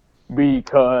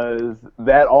because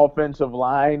that offensive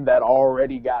line that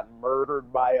already got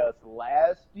murdered by us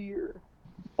last year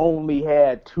only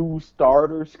had two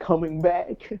starters coming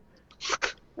back.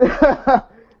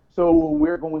 So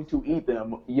we're going to eat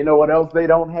them. You know what else they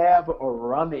don't have? A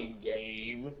running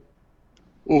game.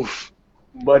 Oof.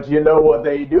 But you know what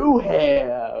they do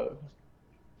have?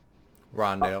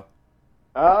 Rondale.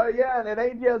 Yeah, and it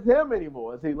ain't just him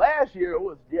anymore. See, last year it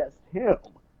was just him.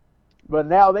 But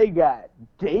now they got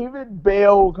David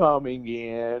Bell coming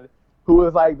in, who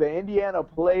is like the Indiana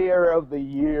Player of the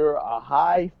Year, a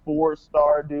high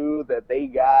 4-star dude that they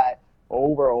got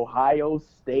over Ohio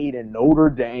State and Notre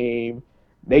Dame.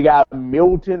 They got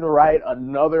Milton Wright,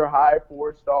 another high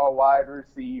 4-star wide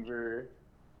receiver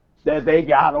that they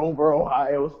got over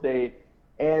Ohio State.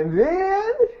 And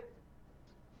then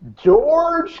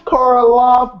George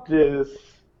Karlaftis,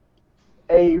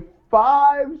 a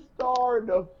 5-star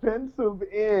defensive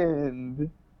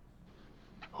end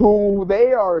who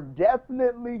they are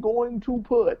definitely going to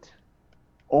put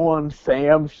on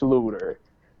Sam Schluter.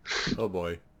 Oh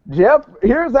boy. Jeff,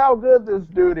 here's how good this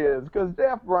dude is, because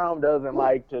Jeff Brown doesn't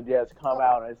like to just come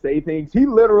out and say things. He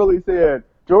literally said,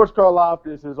 George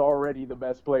Karlaftis is already the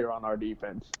best player on our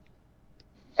defense.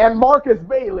 And Marcus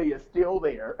Bailey is still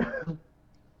there.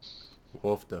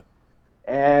 Woofda.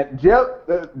 And George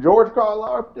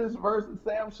Karlaftis versus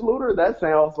Sam Schluter, that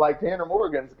sounds like Tanner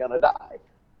Morgan's going to die.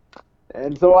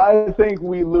 And so I think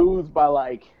we lose by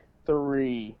like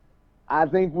 3. I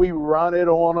think we run it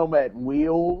on them at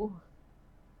will.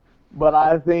 But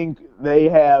I think they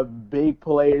have big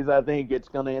plays. I think it's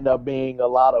going to end up being a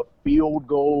lot of field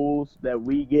goals that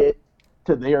we get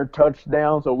to their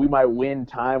touchdown. So we might win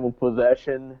time of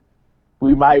possession.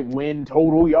 We might win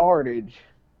total yardage.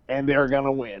 And they're going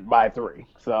to win by 3.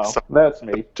 So that's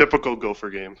me. Typical Gopher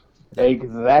game.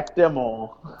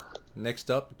 Exactement.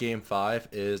 Next up, game 5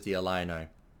 is the Illini.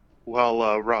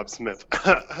 Well, Rob Smith.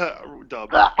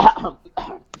 Dub.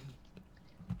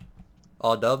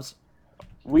 All dubs?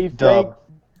 We thank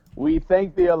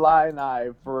the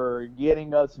Illini for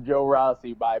getting us Joe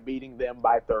Rossi by beating them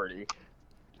by 30.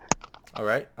 All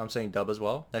right, I'm saying dub as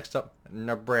well. Next up,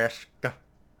 Nebraska.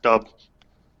 Dub.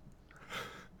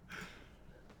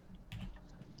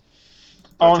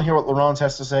 I want to hear what Laurent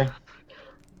has to say.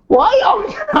 Why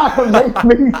y'all trying to make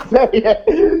me say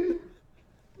it?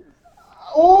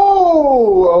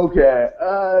 Oh, okay.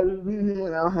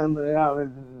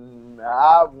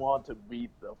 I want to beat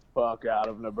the fuck out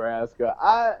of Nebraska.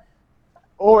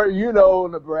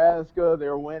 Nebraska,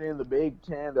 they're winning the Big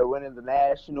Ten, they're winning the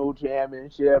national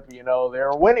championship,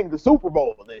 they're winning the Super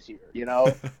Bowl this year,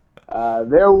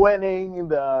 they're winning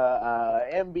the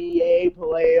NBA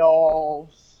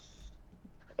playoffs.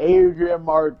 Adrian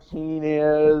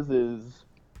Martinez is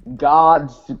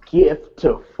God's gift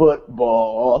to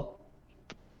football.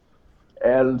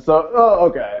 And so,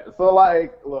 okay. So,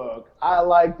 look, I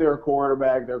like their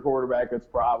quarterback. Their quarterback is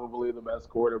probably the best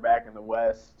quarterback in the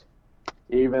West,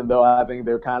 even though I think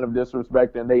they're kind of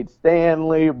disrespecting Nate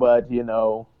Stanley, but,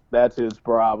 that's his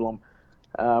problem.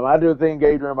 I do think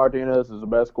Adrian Martinez is the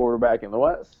best quarterback in the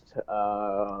West.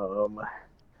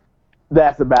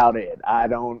 That's about it. I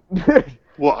don't...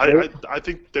 Well, I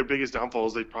think their biggest downfall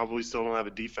is they probably still don't have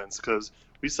a defense because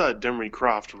we saw Demery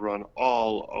Croft run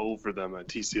all over them at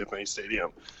TCFA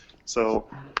Stadium. So,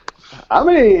 I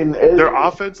mean... their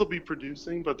offense will be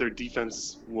producing, but their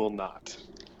defense will not.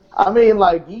 I mean,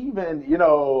 last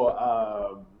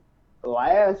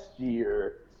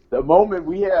year, the moment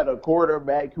we had a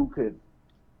quarterback who could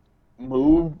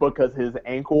move because his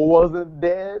ankle wasn't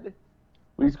dead,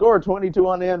 we scored 22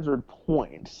 unanswered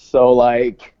points. So,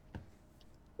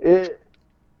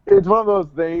 it's one of those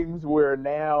things where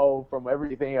now, from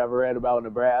everything I've read about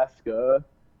Nebraska,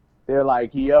 they're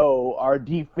like, yo, our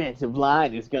defensive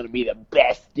line is going to be the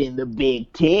best in the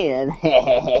Big Ten.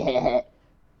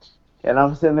 And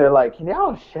I'm sitting there like, can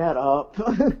y'all shut up?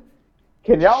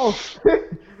 Y'all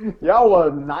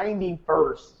was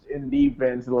 91st in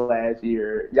defense last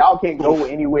year. Y'all can't go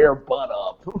anywhere but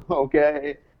up,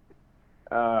 okay?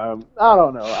 I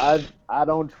don't know. I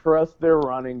don't trust their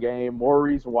running game.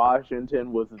 Maurice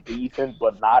Washington was decent,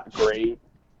 but not great.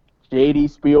 J.D.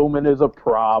 Spielman is a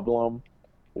problem.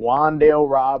 Wan'Dale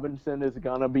Robinson is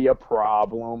going to be a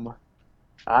problem.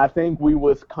 I think we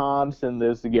Wisconsin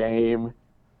this game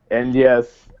and,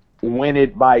 yes, win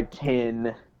it by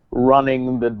 10,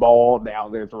 running the ball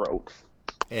down their throats.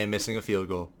 And missing a field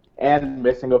goal. and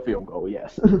missing a field goal.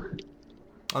 Yes.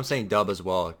 I'm saying dub as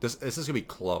well. This is gonna be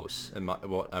close in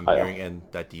what I'm Oh, yeah. hearing in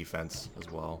that defense as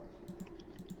well.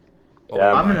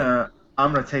 Yeah,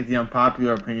 I'm gonna take the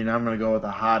unpopular opinion. I'm gonna go with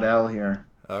a hot L here.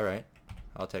 All right,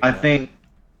 I'll take I that. think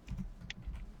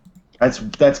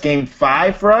that's game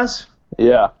 5 for us.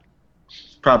 Yeah.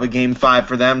 Probably game 5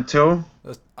 for them too.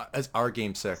 That's our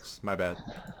game 6. My bad.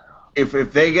 If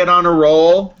they get on a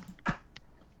roll,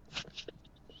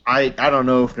 I don't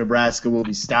know if Nebraska will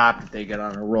be stopped if they get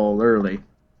on a roll early.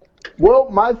 Well,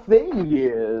 my thing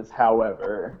is,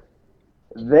 however,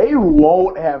 they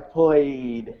won't have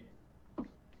played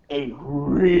a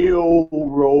real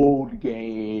road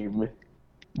game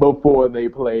before they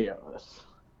play us.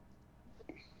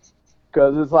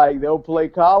 Because it's like they'll play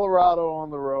Colorado on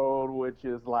the road, which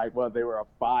is like, they were a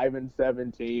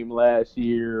 5-7 team last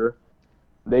year.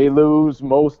 They lose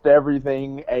most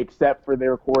everything except for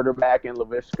their quarterback in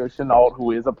Laviska Shenault,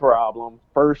 who is a problem.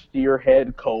 First-year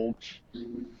head coach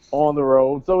on the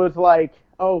road. So it's like,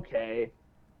 okay.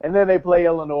 And then they play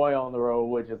Illinois on the road,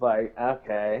 which is like,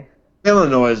 okay.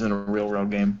 Illinois isn't a real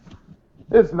road game.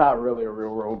 It's not really a real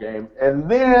road game. And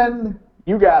then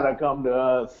you got to come to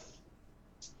us.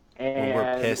 And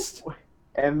We're pissed.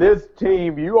 And this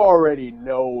team, you already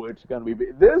know it's going to be.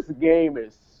 This game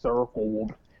is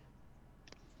circled.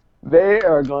 They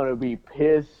are going to be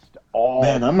pissed off.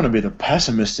 Man, I'm gonna be the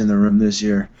pessimist in the room this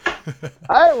year.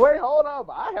 Wait, hold up.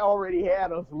 I already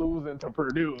had us losing to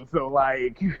Purdue, so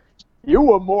like, you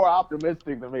were more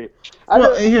optimistic than me.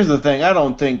 Well, here's the thing. I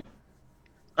don't think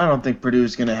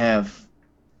Purdue's gonna have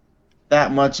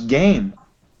that much game.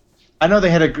 I know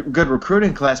they had a good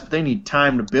recruiting class, but they need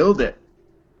time to build it.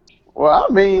 Well,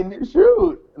 I mean,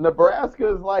 shoot,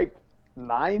 Nebraska is like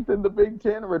 9th in the Big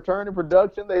Ten in returning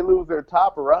production. They lose their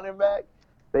top running back.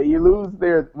 They lose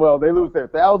their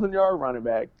 1,000-yard running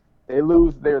back. They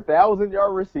lose their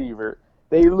 1,000-yard receiver.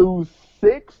 They lose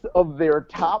 6 of their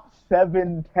top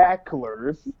 7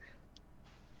 tacklers.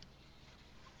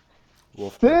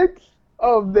 Wolf. 6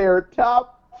 of their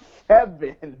top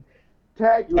 7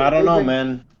 tacklers. I don't know,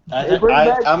 man. I'm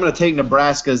gonna take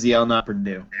Nebraska as the L, not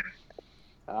Purdue.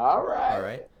 All right. All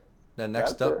right. Then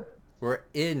next That's up, we're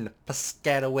in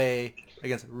Piscataway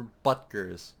against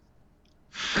Rutgers.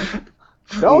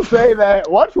 Don't say that.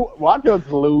 Watch us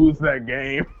lose that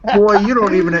game. Boy, you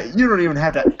don't even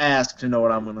have to ask to know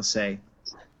what I'm gonna say.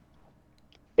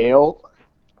 L.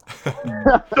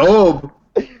 Dub.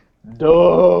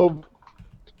 Dub.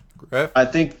 Griff? I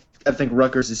think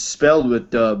Rutgers is spelled with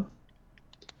dub.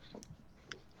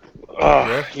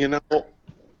 You know,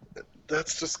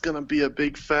 that's just gonna be a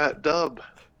big fat dub.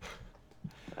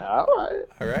 All right.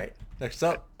 All right. Next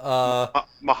up,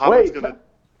 Muhammad's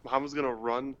Wait. gonna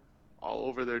run all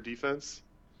over their defense.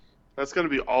 That's gonna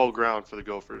be all ground for the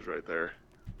Gophers right there.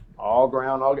 All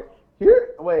ground. All here.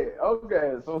 Wait.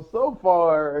 Okay. So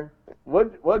far,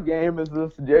 what game is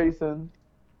this, Jason?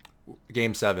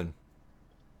 Game 7.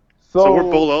 So we're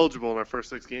bowl eligible in our first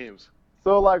 6 games.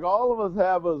 So like all of us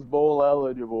have us bowl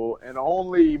eligible, and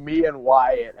only me and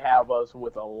Wyatt have us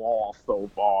with a loss so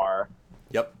far.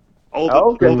 Yep.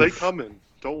 Okay. They coming.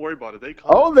 Don't worry about it. They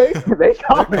coming. Oh, they They're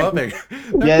coming. coming.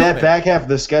 Yeah, that back half of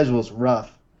the schedule is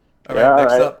rough. All right. Yeah,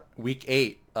 Next all right. up, Week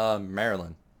 8,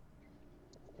 Maryland.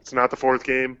 It's not the 4th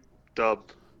game. Dub.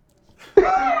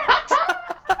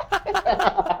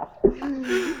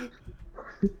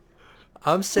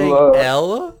 I'm saying Look.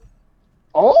 L.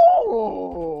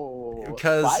 Oh,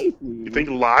 Because- spicy. You think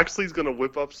Loxley's gonna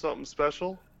whip up something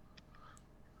special?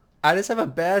 I just have a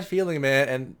bad feeling, man,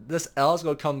 and this L is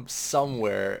going to come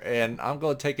somewhere, and I'm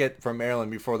going to take it from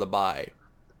Maryland before the bye.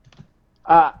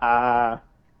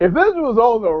 If this was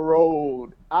on the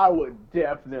road, I would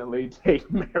definitely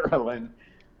take Maryland.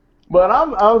 But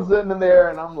I'm sitting in there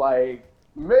and I'm like,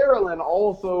 Maryland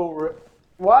also.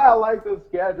 Why I like this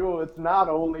schedule, it's not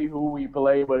only who we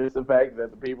play, but it's the fact that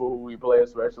the people who we play,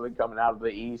 especially coming out of the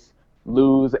East,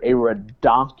 lose a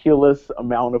redonkulous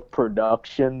amount of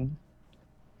production.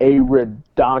 A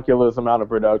redonkulous amount of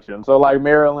production. So, like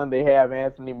Maryland, they have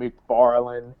Anthony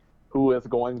McFarland, who is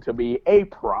going to be a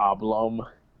problem.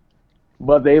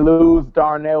 But they lose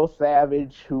Darnell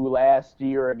Savage, who last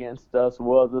year against us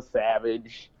was a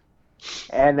savage.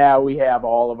 And now we have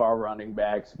all of our running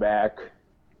backs back.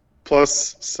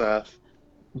 Plus Seth.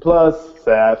 Plus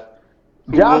Seth.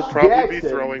 Who Josh will probably Jackson. be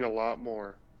throwing a lot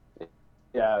more.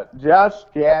 Yeah, Josh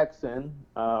Jackson,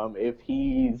 if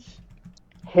he's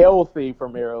healthy for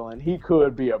Maryland, he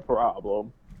could be a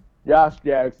problem. Josh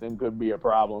Jackson could be a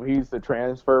problem. He's the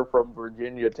transfer from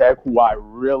Virginia Tech, who I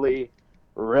really,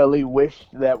 really wish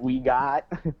that we got.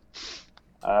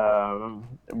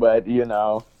 But, you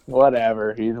know,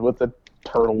 Whatever. He's with the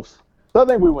Turtles. So I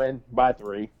think we win by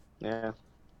 3. Yeah.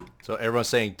 So everyone's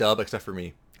saying dub except for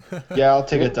me. Yeah, I'll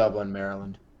take a dub on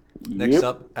Maryland. Next Yep.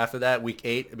 up, after that, week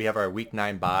 8, we have our week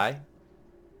 9 bye.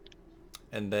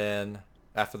 And then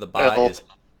after the bye L. is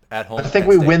at home. I think Penn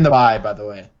we State. win the bye, by the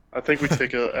way. I think we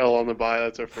take a L on the bye.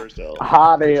 That's our first L.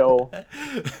 Hot L.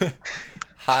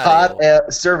 Hot ale.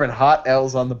 Serving hot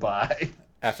L's on the bye.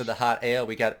 After the hot ale,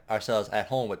 we got ourselves at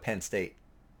home with Penn State.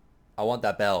 I want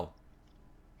that bell.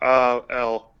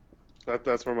 L.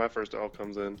 That's where my first L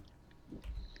comes in.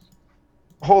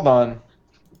 Hold on.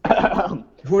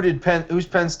 Who's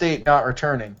Penn State not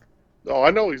returning? Oh,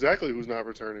 I know exactly who's not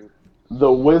returning.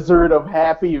 The Wizard of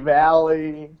Happy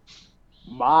Valley,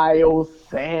 Miles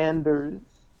Sanders,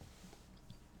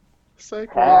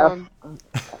 Saquon.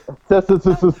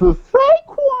 Saquon,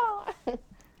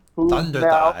 who's Thunder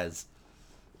now thighs.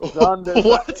 Thunder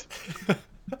What?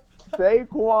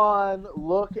 Saquon,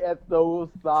 look at those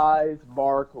thighs,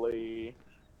 Barkley.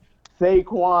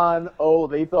 Saquon,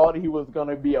 they thought he was going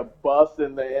to be a bust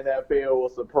in the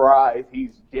NFL. Surprise,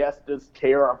 he's just as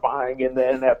terrifying in the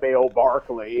NFL,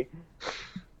 Barkley.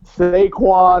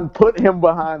 Saquon, put him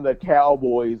behind the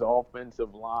Cowboys'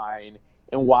 offensive line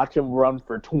and watch him run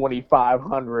for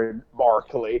 2,500,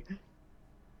 Barkley.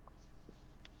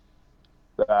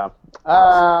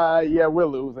 Yeah, we're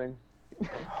losing.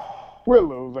 We're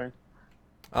losing.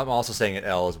 I'm also saying an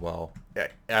L as well.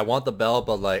 I want the bell,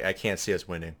 but I can't see us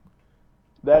winning.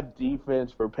 That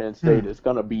defense for Penn State is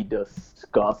going to be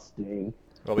disgusting.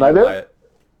 Well, we Like can that?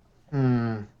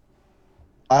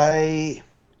 buy it.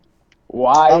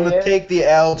 Why? I'm gonna take the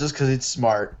L just because it's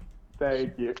smart.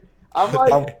 Thank you. I'm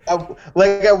like, I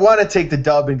want to take the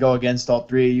dub and go against all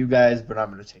 3 of you guys, but I'm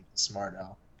gonna take the smart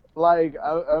L.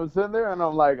 I'm sitting there and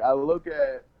I'm like, I look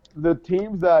at the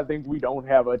teams that I think we don't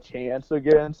have a chance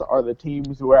against are the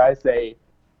teams where I say,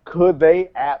 could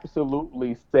they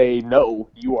absolutely say, no,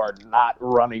 you are not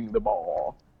running the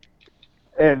ball?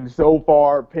 And so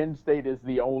far, Penn State is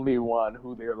the only one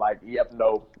who they're like, yep,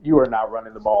 no, you are not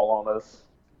running the ball on us.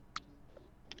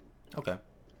 Okay.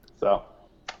 So,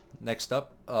 Next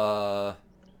up,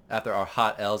 after our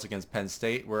hot L's against Penn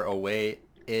State, we're away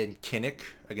in Kinnick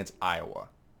against Iowa.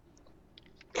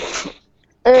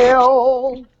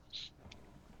 L.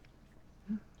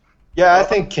 Yeah, I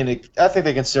think Kinnick. I think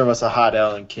they can serve us a hot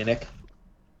L in Kinnick.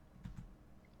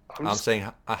 I'm saying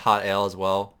a hot L as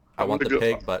well. I I'm want the gonna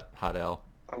go- pig, but hot L.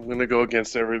 I'm gonna go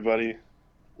against everybody.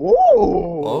 Whoa.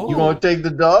 Oh. You gonna take the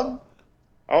dub?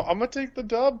 I'm gonna take the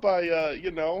dub by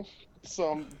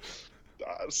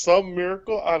some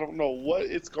miracle. I don't know what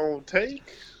it's gonna take,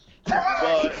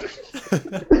 but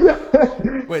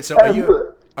Wait, so are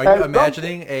you As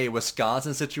imagining a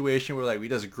Wisconsin situation where we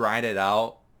just grind it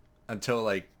out until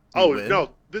we oh win? no,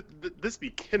 this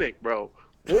be Kinnick, bro.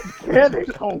 It's Kinnick,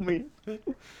 homie.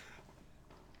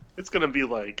 It's gonna be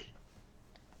like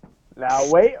Now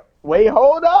wait,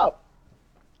 hold up.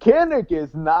 Kinnick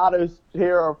is not as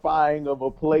terrifying of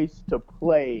a place to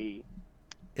play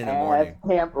in the as morning.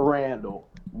 Camp Randall,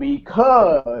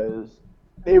 because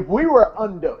if we were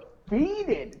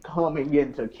undefeated coming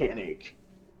into Kinnick,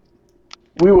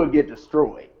 we would get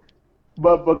destroyed.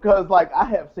 But because I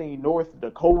have seen North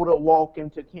Dakota walk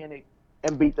into Kinnick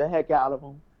and beat the heck out of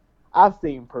them, I've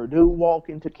seen Purdue walk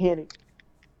into Kinnick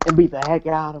and beat the heck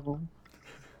out of them.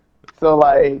 So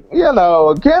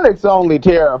Kinnick's only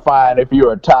terrifying if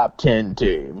you're a top 10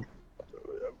 team.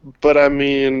 But I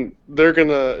mean, they're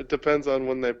gonna. It depends on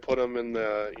when they put them in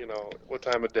the, what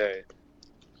time of day.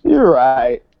 You're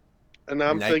right. And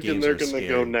I'm Night thinking games they're are gonna scary.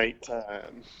 go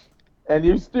nighttime. And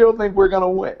you still think we're gonna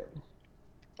win?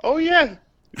 Oh yeah,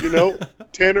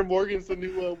 Tanner Morgan's the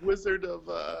new Wizard of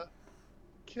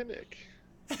Kinnick.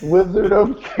 Wizard of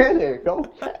Kinnick.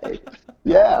 Okay.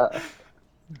 Yeah.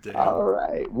 Damn. All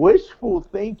right. Wishful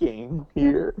thinking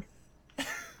here.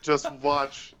 Just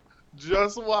watch.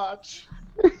 Just watch.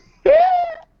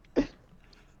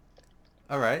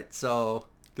 All right, so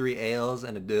 3 Ales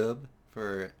and a dub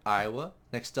for Iowa.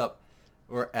 Next up,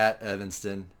 we're at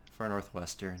Evanston for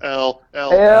Northwestern. L.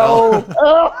 L.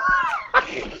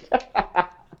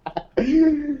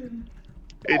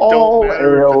 It All don't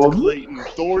matter if L's. it's Clayton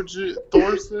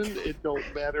Thorson. It don't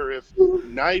matter if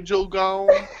Nigel gone.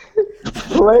 Boy,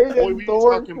 Clayton we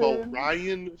talking about Thorson.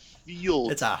 Ryan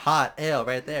Fields. It's a hot ale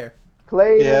right there.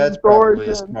 Clayton Yeah, it's probably a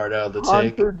Thorson. smart L to take.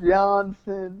 Hunter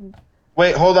Johnson.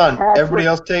 Wait, hold on. Patrick- Everybody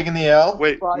else taking the L?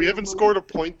 Wait, we haven't scored a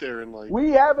point there in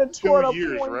We haven't 2 scored a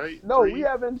years, point. right? No, 3? we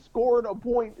haven't scored a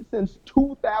point since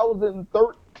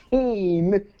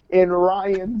 2013 in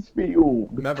Ryan's Field.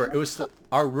 Remember, it was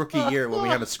our rookie year when we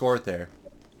haven't scored there.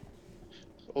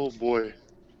 Oh boy.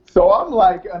 So I'm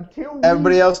like, until we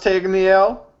Everybody else taking the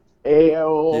L?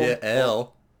 L, Yeah,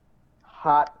 L.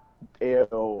 hot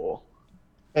L.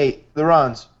 Hey, the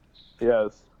Rons.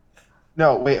 Yes.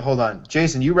 No, wait, hold on.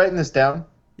 Jason, you writing this down?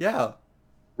 Yeah.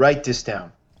 Write this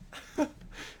down.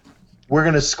 We're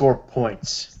going to score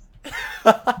points.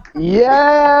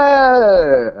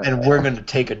 Yeah. And we're going to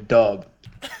take a dub.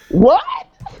 What?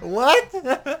 What?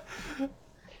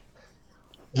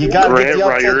 You got to get Grant the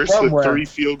upset Ryers with somewhere. 3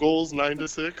 field goals,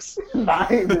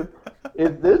 9-6.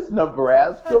 Is this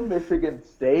Nebraska, Michigan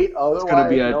State? It's going to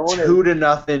be a known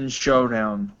 2-0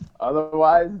 showdown.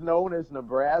 Otherwise known as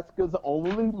Nebraska's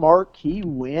only marquee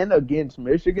win against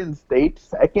Michigan State's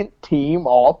second team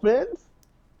offense?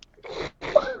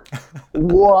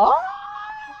 What?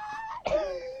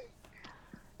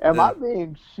 Am I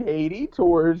being shady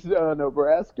towards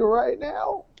Nebraska right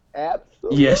now?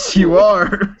 Absolutely. Yes, you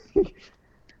are.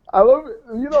 I love it.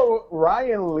 You know,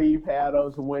 Ryan Leaf had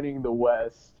us winning the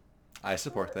West. I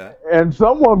support that. And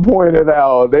someone pointed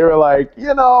out, they were like,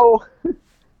 you know,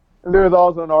 there's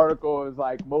also an article, it's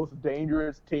like most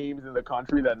dangerous teams in the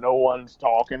country that no one's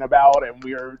talking about, and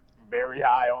we're very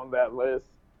high on that list.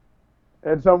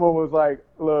 And someone was like,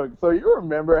 look, so you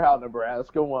remember how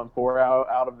Nebraska won 4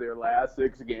 out of their last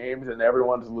 6 games and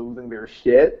everyone's losing their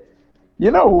shit?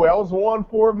 You know who else won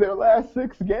 4 of their last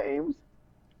 6 games?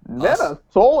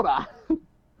 Minnesota.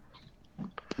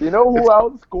 You know who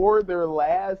outscored their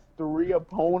last 3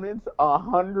 opponents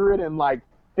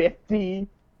 150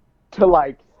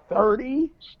 to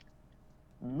 30?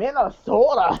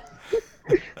 Minnesota.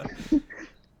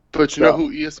 But you know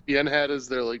who ESPN had as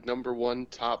their number 1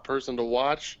 top person to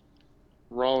watch?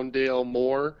 Rondale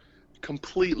Moore,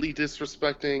 completely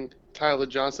disrespecting Tyler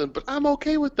Johnson. But I'm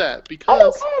okay with that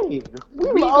because Okay.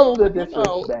 We love the go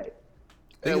disrespect.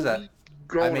 Thing is that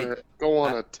go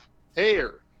on a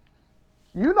tear.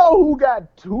 You know who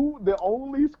got 2? The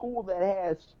only school that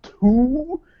has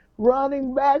 2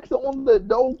 running backs on the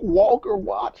Doak Walker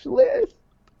watch list?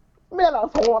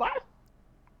 Minnesota.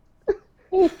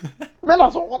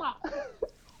 Minnesota.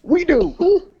 We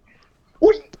do.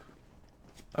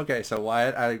 Okay, so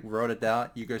Wyatt, I wrote it down.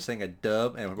 You guys saying a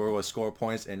dub, and we're going to score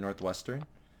points in Northwestern?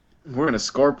 We're going to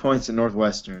score points at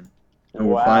Northwestern. And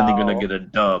we're finally going to get a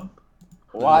dub.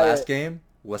 The last game,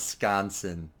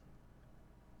 Wisconsin.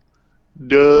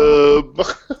 Dub.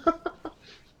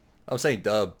 I'm saying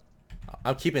dub.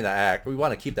 I'm keeping that axe. We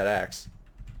want to keep that axe.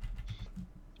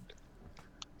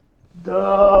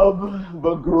 Dub.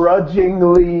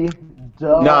 Begrudgingly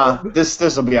dub. Nah, this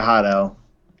will be a hot L.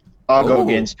 I'll go Ooh.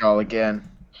 against y'all again.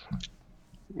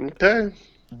 Okay.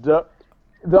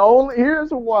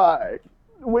 Here's why.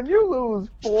 When you lose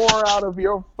 4 out of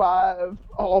your 5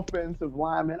 offensive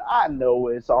linemen, I know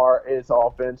it's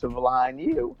offensive line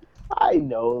you. I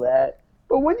know that.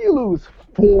 But when you lose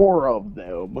 4 of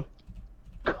them,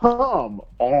 come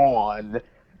on.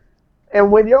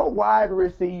 And when your wide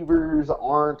receivers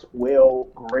aren't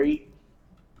great,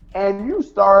 and you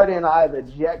start in either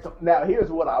Jack. Now,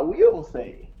 here's what I will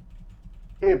say.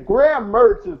 If Graham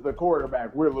Mertz is the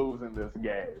quarterback, we're losing this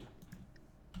game.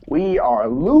 We are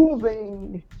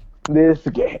losing this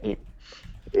game.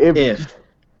 If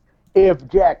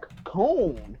Jack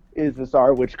Cohn is the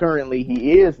starter, which currently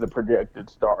he is the projected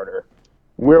starter,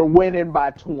 we're winning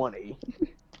by 20.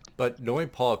 But knowing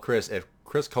Paul Chris, if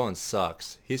Chris Cohen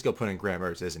sucks, he's going to put in Graham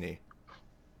Mertz, isn't he?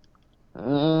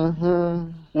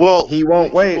 Mm-hmm. Well, He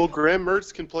won't wait. Well, Graham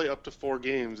Mertz can play up to 4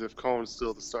 games if Cohen's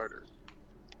still the starter.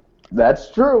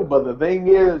 That's true, but the thing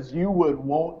is, you would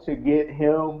want to get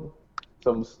him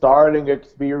some starting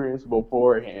experience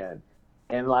beforehand.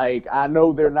 And, I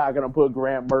know they're not going to put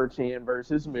Graham Mertz in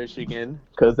versus Michigan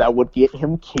because that would get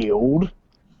him killed.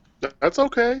 That's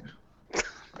okay.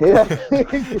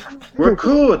 We're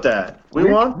cool with that.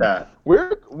 We want that.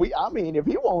 I mean, if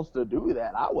he wants to do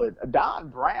that, Don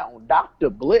Brown, Dr.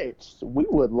 Blitz, we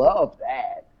would love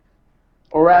that.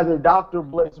 Or rather, Dr.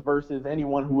 Blitz versus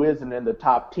anyone who isn't in the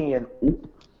top 10.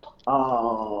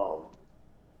 I'll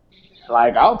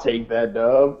take that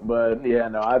dub. But, yeah,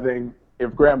 no, I think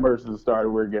if Graham Mertz is the starter,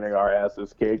 we're getting our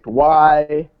asses kicked.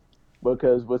 Why?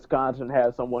 Because Wisconsin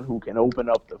has someone who can open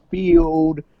up the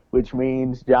field, which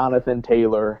means Jonathan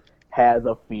Taylor has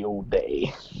a field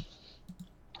day.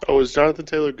 Oh, is Jonathan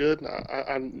Taylor good?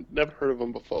 I never heard of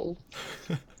him before.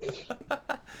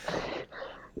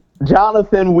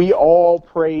 Jonathan, we all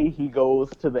pray he goes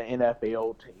to the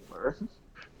NFL teamer.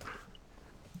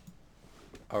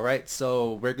 All right,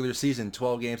 so regular season,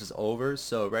 12 games is over.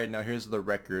 So right now, here's the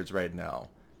records right now.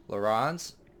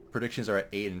 Laurent's predictions are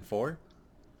at 8-4.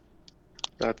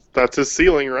 That's his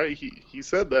ceiling, right? He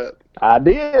said that. I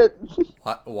did.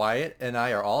 Wyatt and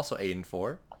I are also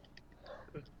 8-4.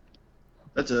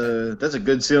 That's a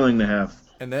good ceiling to have.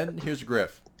 And then here's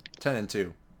Griff,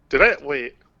 10-2. Did I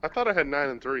wait? I thought I had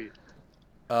 9-3.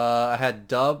 I had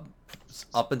Dub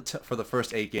up until for the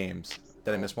first 8 games.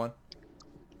 Did I miss one?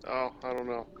 Oh, I don't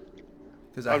know.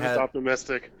 Because I'm just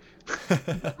optimistic.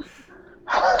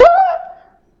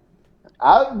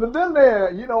 But then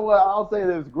there, you know what? I'll say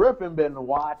this: Griffin been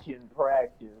watching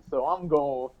practice,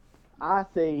 so I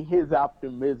say his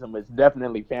optimism is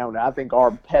definitely founded. I think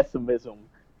our pessimism,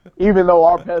 even though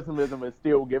our pessimism is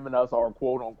still giving us our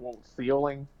quote unquote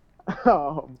ceiling.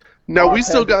 No, our we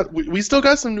still pessimism-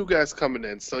 got some new guys coming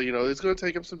in, so it's going to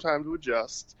take them some time to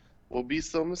adjust. Will be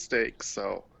some mistakes,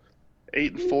 so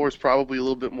 8-4 is probably a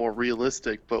little bit more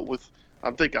realistic. But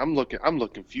I'm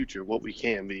looking future, what we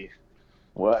can be.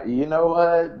 Well, you know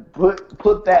what?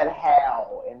 Put that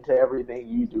how into everything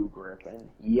you do, Griffin.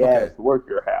 Yes, Okay. work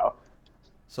your how.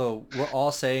 So we're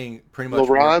all saying pretty much.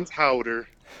 LeBron's Howder.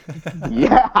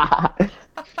 Yeah.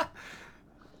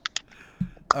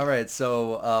 All right.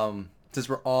 So since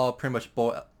we're all pretty much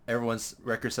bowl, everyone's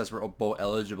record says we're bowl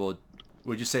eligible.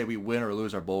 Would you say we win or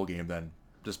lose our bowl game then?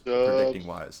 Just predicting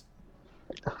wise.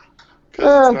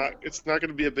 Because it's not going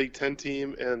to be a Big Ten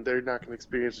team, and they're not going to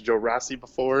experience Joe Rossi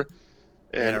before.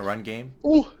 And a run game.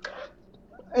 Ooh,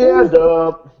 And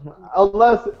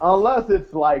unless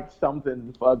it's like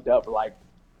something fucked up, like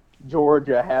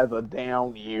Georgia has a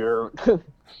down year,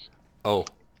 Oh.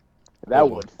 that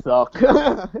would suck.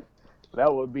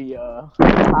 That would be a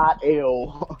hot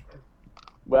L.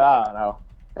 But I don't know.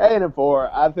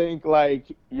 8-4. I think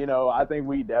I think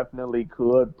we definitely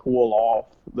could pull off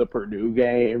the Purdue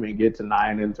game and get to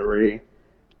 9-3.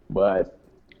 But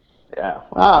yeah,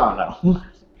 I don't know.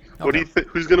 what do you think?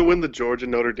 Who's going to win the Georgia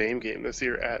Notre Dame game this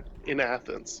year in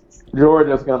Athens?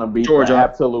 Georgia's gonna beat Georgia. the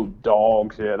absolute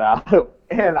dog shit out of,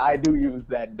 and I do use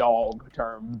that dog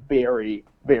term very,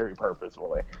 very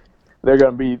purposefully. They're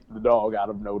gonna beat the dog out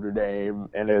of Notre Dame,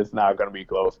 and it's not gonna be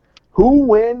close. Who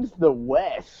wins the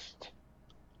West?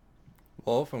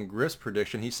 Well, from Griff's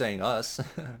prediction, he's saying us.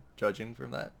 Judging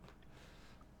from that.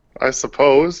 I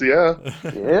suppose, yeah.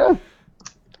 Yeah.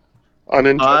 I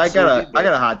got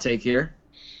a hot take here.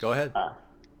 Go ahead.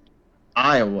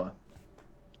 Iowa.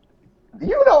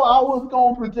 You know I was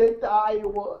gonna predict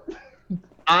Iowa.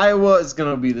 Iowa is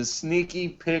gonna be the sneaky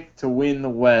pick to win the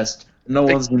West. No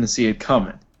one's gonna see it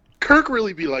coming. Kirk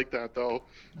really be like that, though.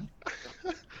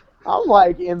 I'm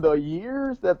like, in the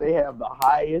years that they have the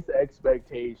highest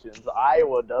expectations,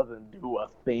 Iowa doesn't do a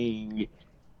thing.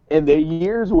 In the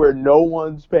years where no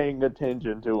one's paying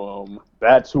attention to them,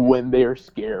 that's when they're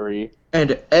scary.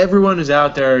 And everyone is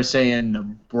out there saying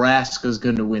Nebraska's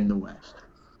gonna win the West.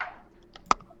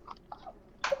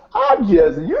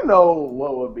 You know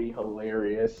what would be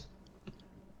hilarious?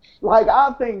 Like,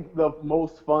 I think the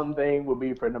most fun thing would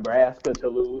be for Nebraska to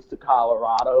lose to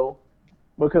Colorado,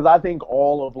 because I think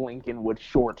all of Lincoln would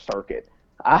short circuit.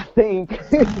 I think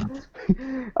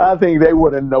they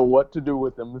wouldn't know what to do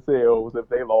with themselves if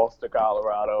they lost to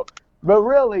Colorado. But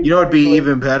really, You know what'd be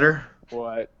even better?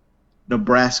 what?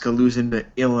 Nebraska losing to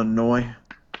Illinois.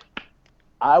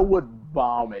 I would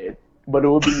vomit, but it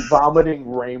would be vomiting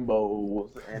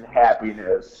rainbows and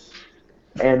happiness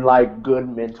and like good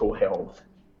mental health.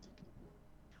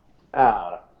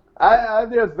 I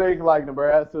just think like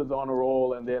Nebraska's on a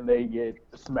roll, and then they get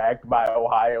smacked by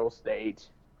Ohio State,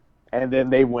 and then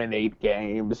they win 8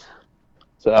 games.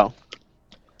 So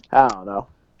I don't know.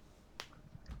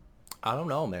 I don't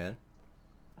know, man.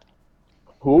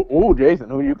 Jason,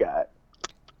 who you got?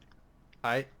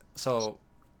 So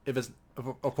if it's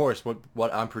of course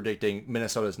what I'm predicting,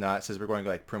 Minnesota's not, since we're going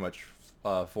like pretty much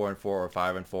 4-4 or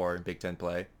 5-4 in Big Ten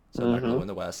play, so they're not going to win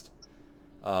the West.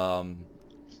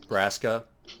 Nebraska,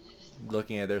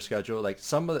 looking at their schedule, like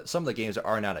some of the games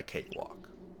are not a cakewalk,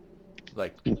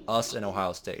 like us and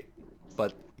Ohio State,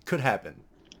 but could happen.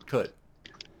 Could.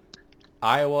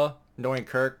 Iowa, knowing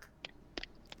Kirk,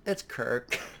 it's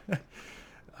Kirk.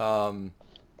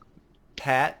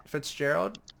 Pat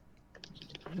Fitzgerald,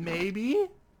 maybe.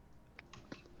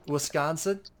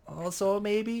 Wisconsin, also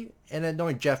maybe. And then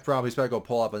knowing Jeff Brom, he's better go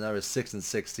pull up another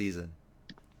 6-6 season.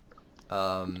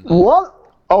 What?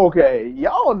 Okay,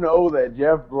 y'all know that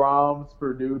Jeff Brom's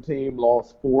Purdue team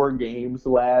lost 4 games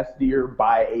last year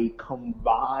by a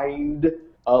combined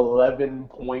 11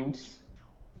 points.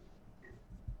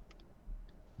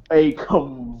 A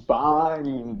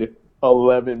combined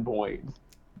 11 points.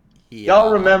 Yeah.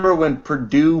 Y'all remember when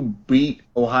Purdue beat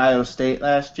Ohio State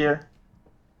last year?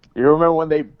 You remember when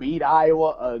they beat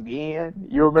Iowa again?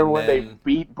 You remember And when they then-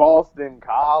 beat Boston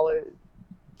College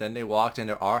Then they walked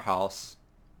into our house.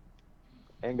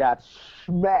 and got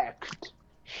smacked?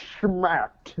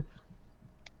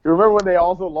 You remember when they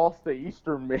also lost to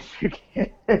Eastern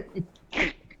Michigan?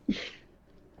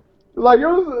 Like it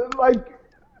was like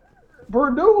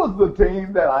Purdue was the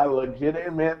team that I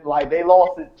legitimate like they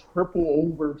lost in triple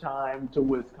overtime to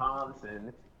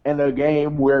Wisconsin in a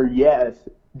game where yes,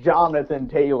 Jonathan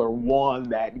Taylor won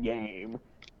that game.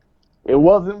 It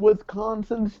wasn't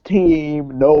Wisconsin's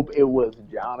team. Nope, it was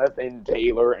Jonathan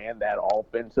Taylor and that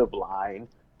offensive line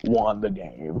won the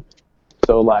game.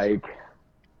 So like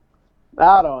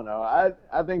I don't know.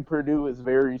 I think Purdue is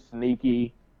very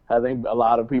sneaky. I think a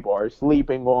lot of people are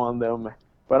sleeping on them.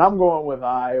 But I'm going with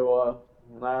Iowa.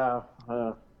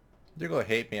 You're gonna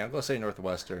hate me. I'm gonna say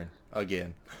Northwestern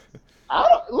again.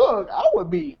 Look, I would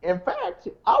be. In fact,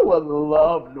 I would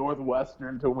love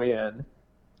Northwestern to win.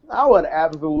 I would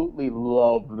absolutely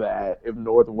love that if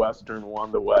Northwestern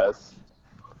won the West.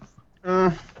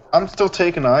 I'm still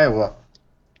taking Iowa.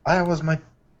 Iowa's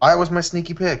my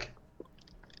sneaky pick.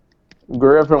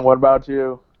 Griffin, what about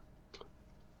you?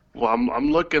 Well,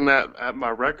 I'm looking at my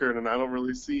record, and I don't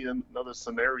really see another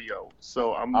scenario.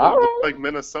 So I'm All looking right. like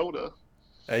Minnesota.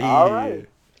 Hey. All right.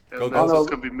 And Go, that's go.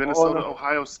 going to be Minnesota, On a-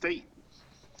 Ohio State.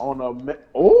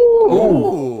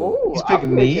 Ooh. He's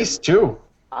picking the East too.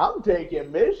 I'm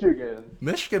taking Michigan.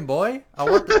 Michigan boy. I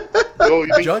want the Oh,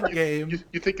 you think, jug game.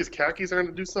 you think his khakis are going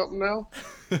to do something now?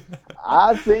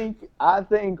 I think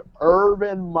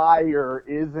Urban Meyer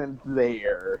isn't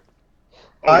there.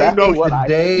 I That's think what the I- He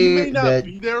day may not that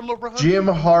be there, LeBron. Jim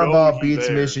No, Harbaugh he's beats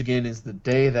there. Michigan is the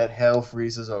day that hell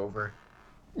freezes over.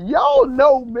 Y'all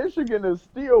know Michigan is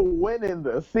still winning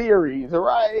the series,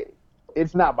 right?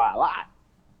 It's not by a lot,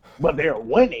 but they're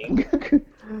winning.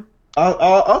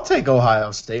 I'll take Ohio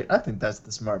State. I think that's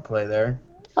the smart play there.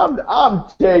 I'm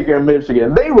taking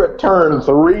Michigan. They returned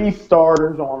 3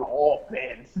 starters on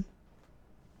offense.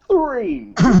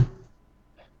 3.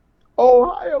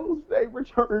 Ohio State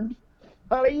returned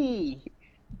 3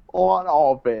 on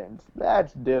offense.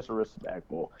 That's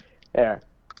disrespectful. Yeah.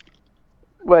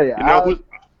 But yeah, You know,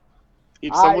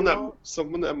 Iowa.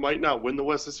 someone that might not win the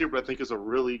West this year, but I think is a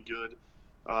really good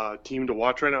team to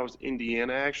watch right now is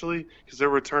Indiana, actually, because they're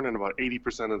returning about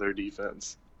 80% of their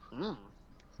defense.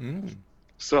 Mm.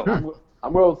 So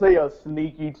I'm going to say a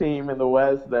sneaky team in the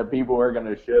West that people are going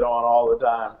to shit on all the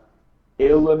time.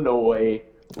 Illinois.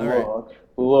 All right.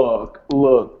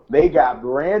 Look. They got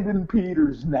Brandon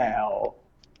Peters now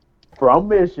from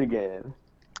Michigan.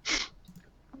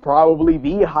 Probably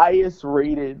the highest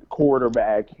rated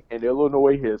quarterback in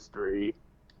Illinois history.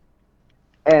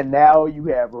 And now you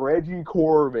have Reggie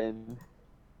Corbin,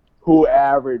 who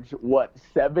averaged,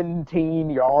 17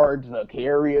 yards a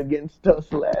carry against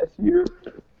us last year?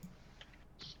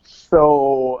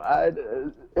 So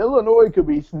Illinois could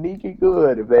be sneaky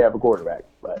good if they have a quarterback.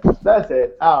 But that's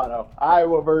it. I don't know.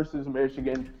 Iowa versus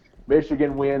Michigan.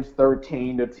 Michigan wins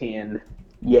 13-10.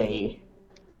 Yay.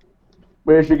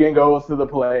 Michigan goes to the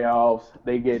playoffs.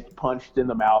 They get punched in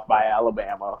the mouth by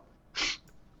Alabama.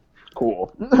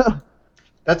 Cool.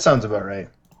 That sounds about right.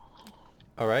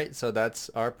 All right, so that's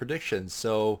our predictions.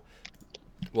 So,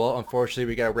 well, unfortunately,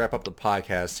 we got to wrap up the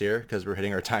podcast here because we're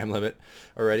hitting our time limit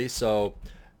already. So,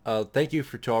 thank you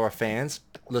to all our fans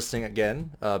listening again.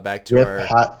 Back to With our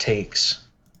hot takes.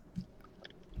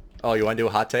 Oh, you want to do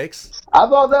hot takes? I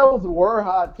thought were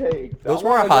hot takes. Those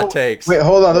were hot takes. Wait,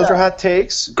 hold on. Those Yeah. are hot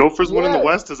takes? Gophers winning the Yes.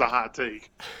 West is a hot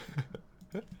take.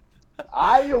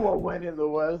 Iowa winning the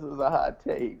West is a hot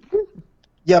take.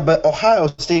 Yeah, but Ohio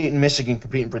State and Michigan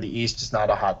competing for the East is not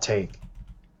a hot take.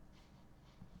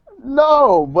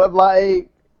 No, but like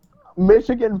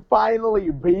Michigan finally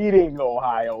beating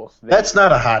Ohio State. That's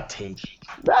not a hot take.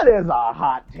 That is a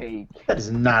hot take. That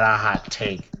is not a hot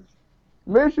take.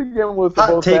 Michigan was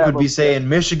supposed Hot to take have would be a- saying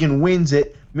Michigan wins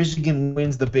it. Michigan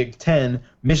wins the Big Ten.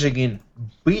 Michigan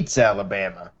beats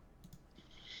Alabama.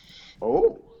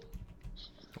 Oh.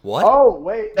 What? Oh,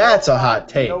 wait. That's no, a hot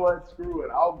take. You know what? Screw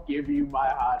it. I'll give you my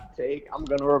hot take. I'm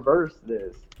going to reverse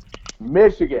this.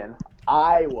 Michigan,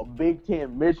 Iowa, Big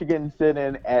Ten. Michigan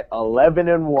sitting at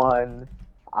 11-1.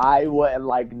 Iowa at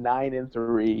like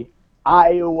 9-3.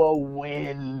 Iowa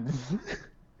wins.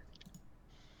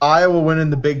 Iowa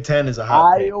winning the Big Ten is a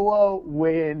hot take. Iowa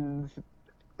wins.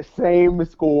 Same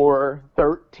score,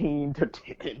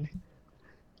 13-10.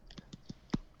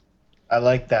 I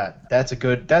like that. That's a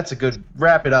good.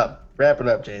 Wrap it up. Wrap it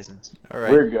up, Jason. All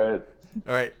right. We're good.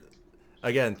 All right.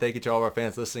 Again, thank you to all of our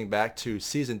fans listening back to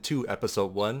Season 2,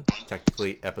 Episode 1,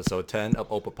 technically Episode 10 of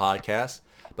Opa Podcast.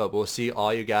 But we'll see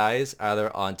all you guys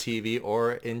either on TV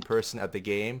or in person at the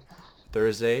game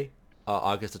Thursday,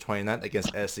 August the 29th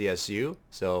against SCSU.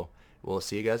 So we'll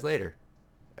see you guys later.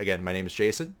 Again, my name is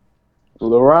Jason.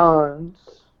 Laurent.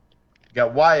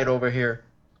 Got Wyatt over here.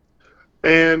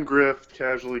 And Griff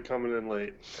casually coming in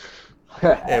late.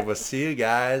 And we'll see you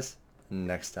guys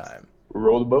next time.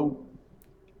 Roll the boat.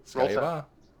 Roll Scotty Tide.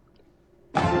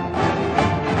 Bye.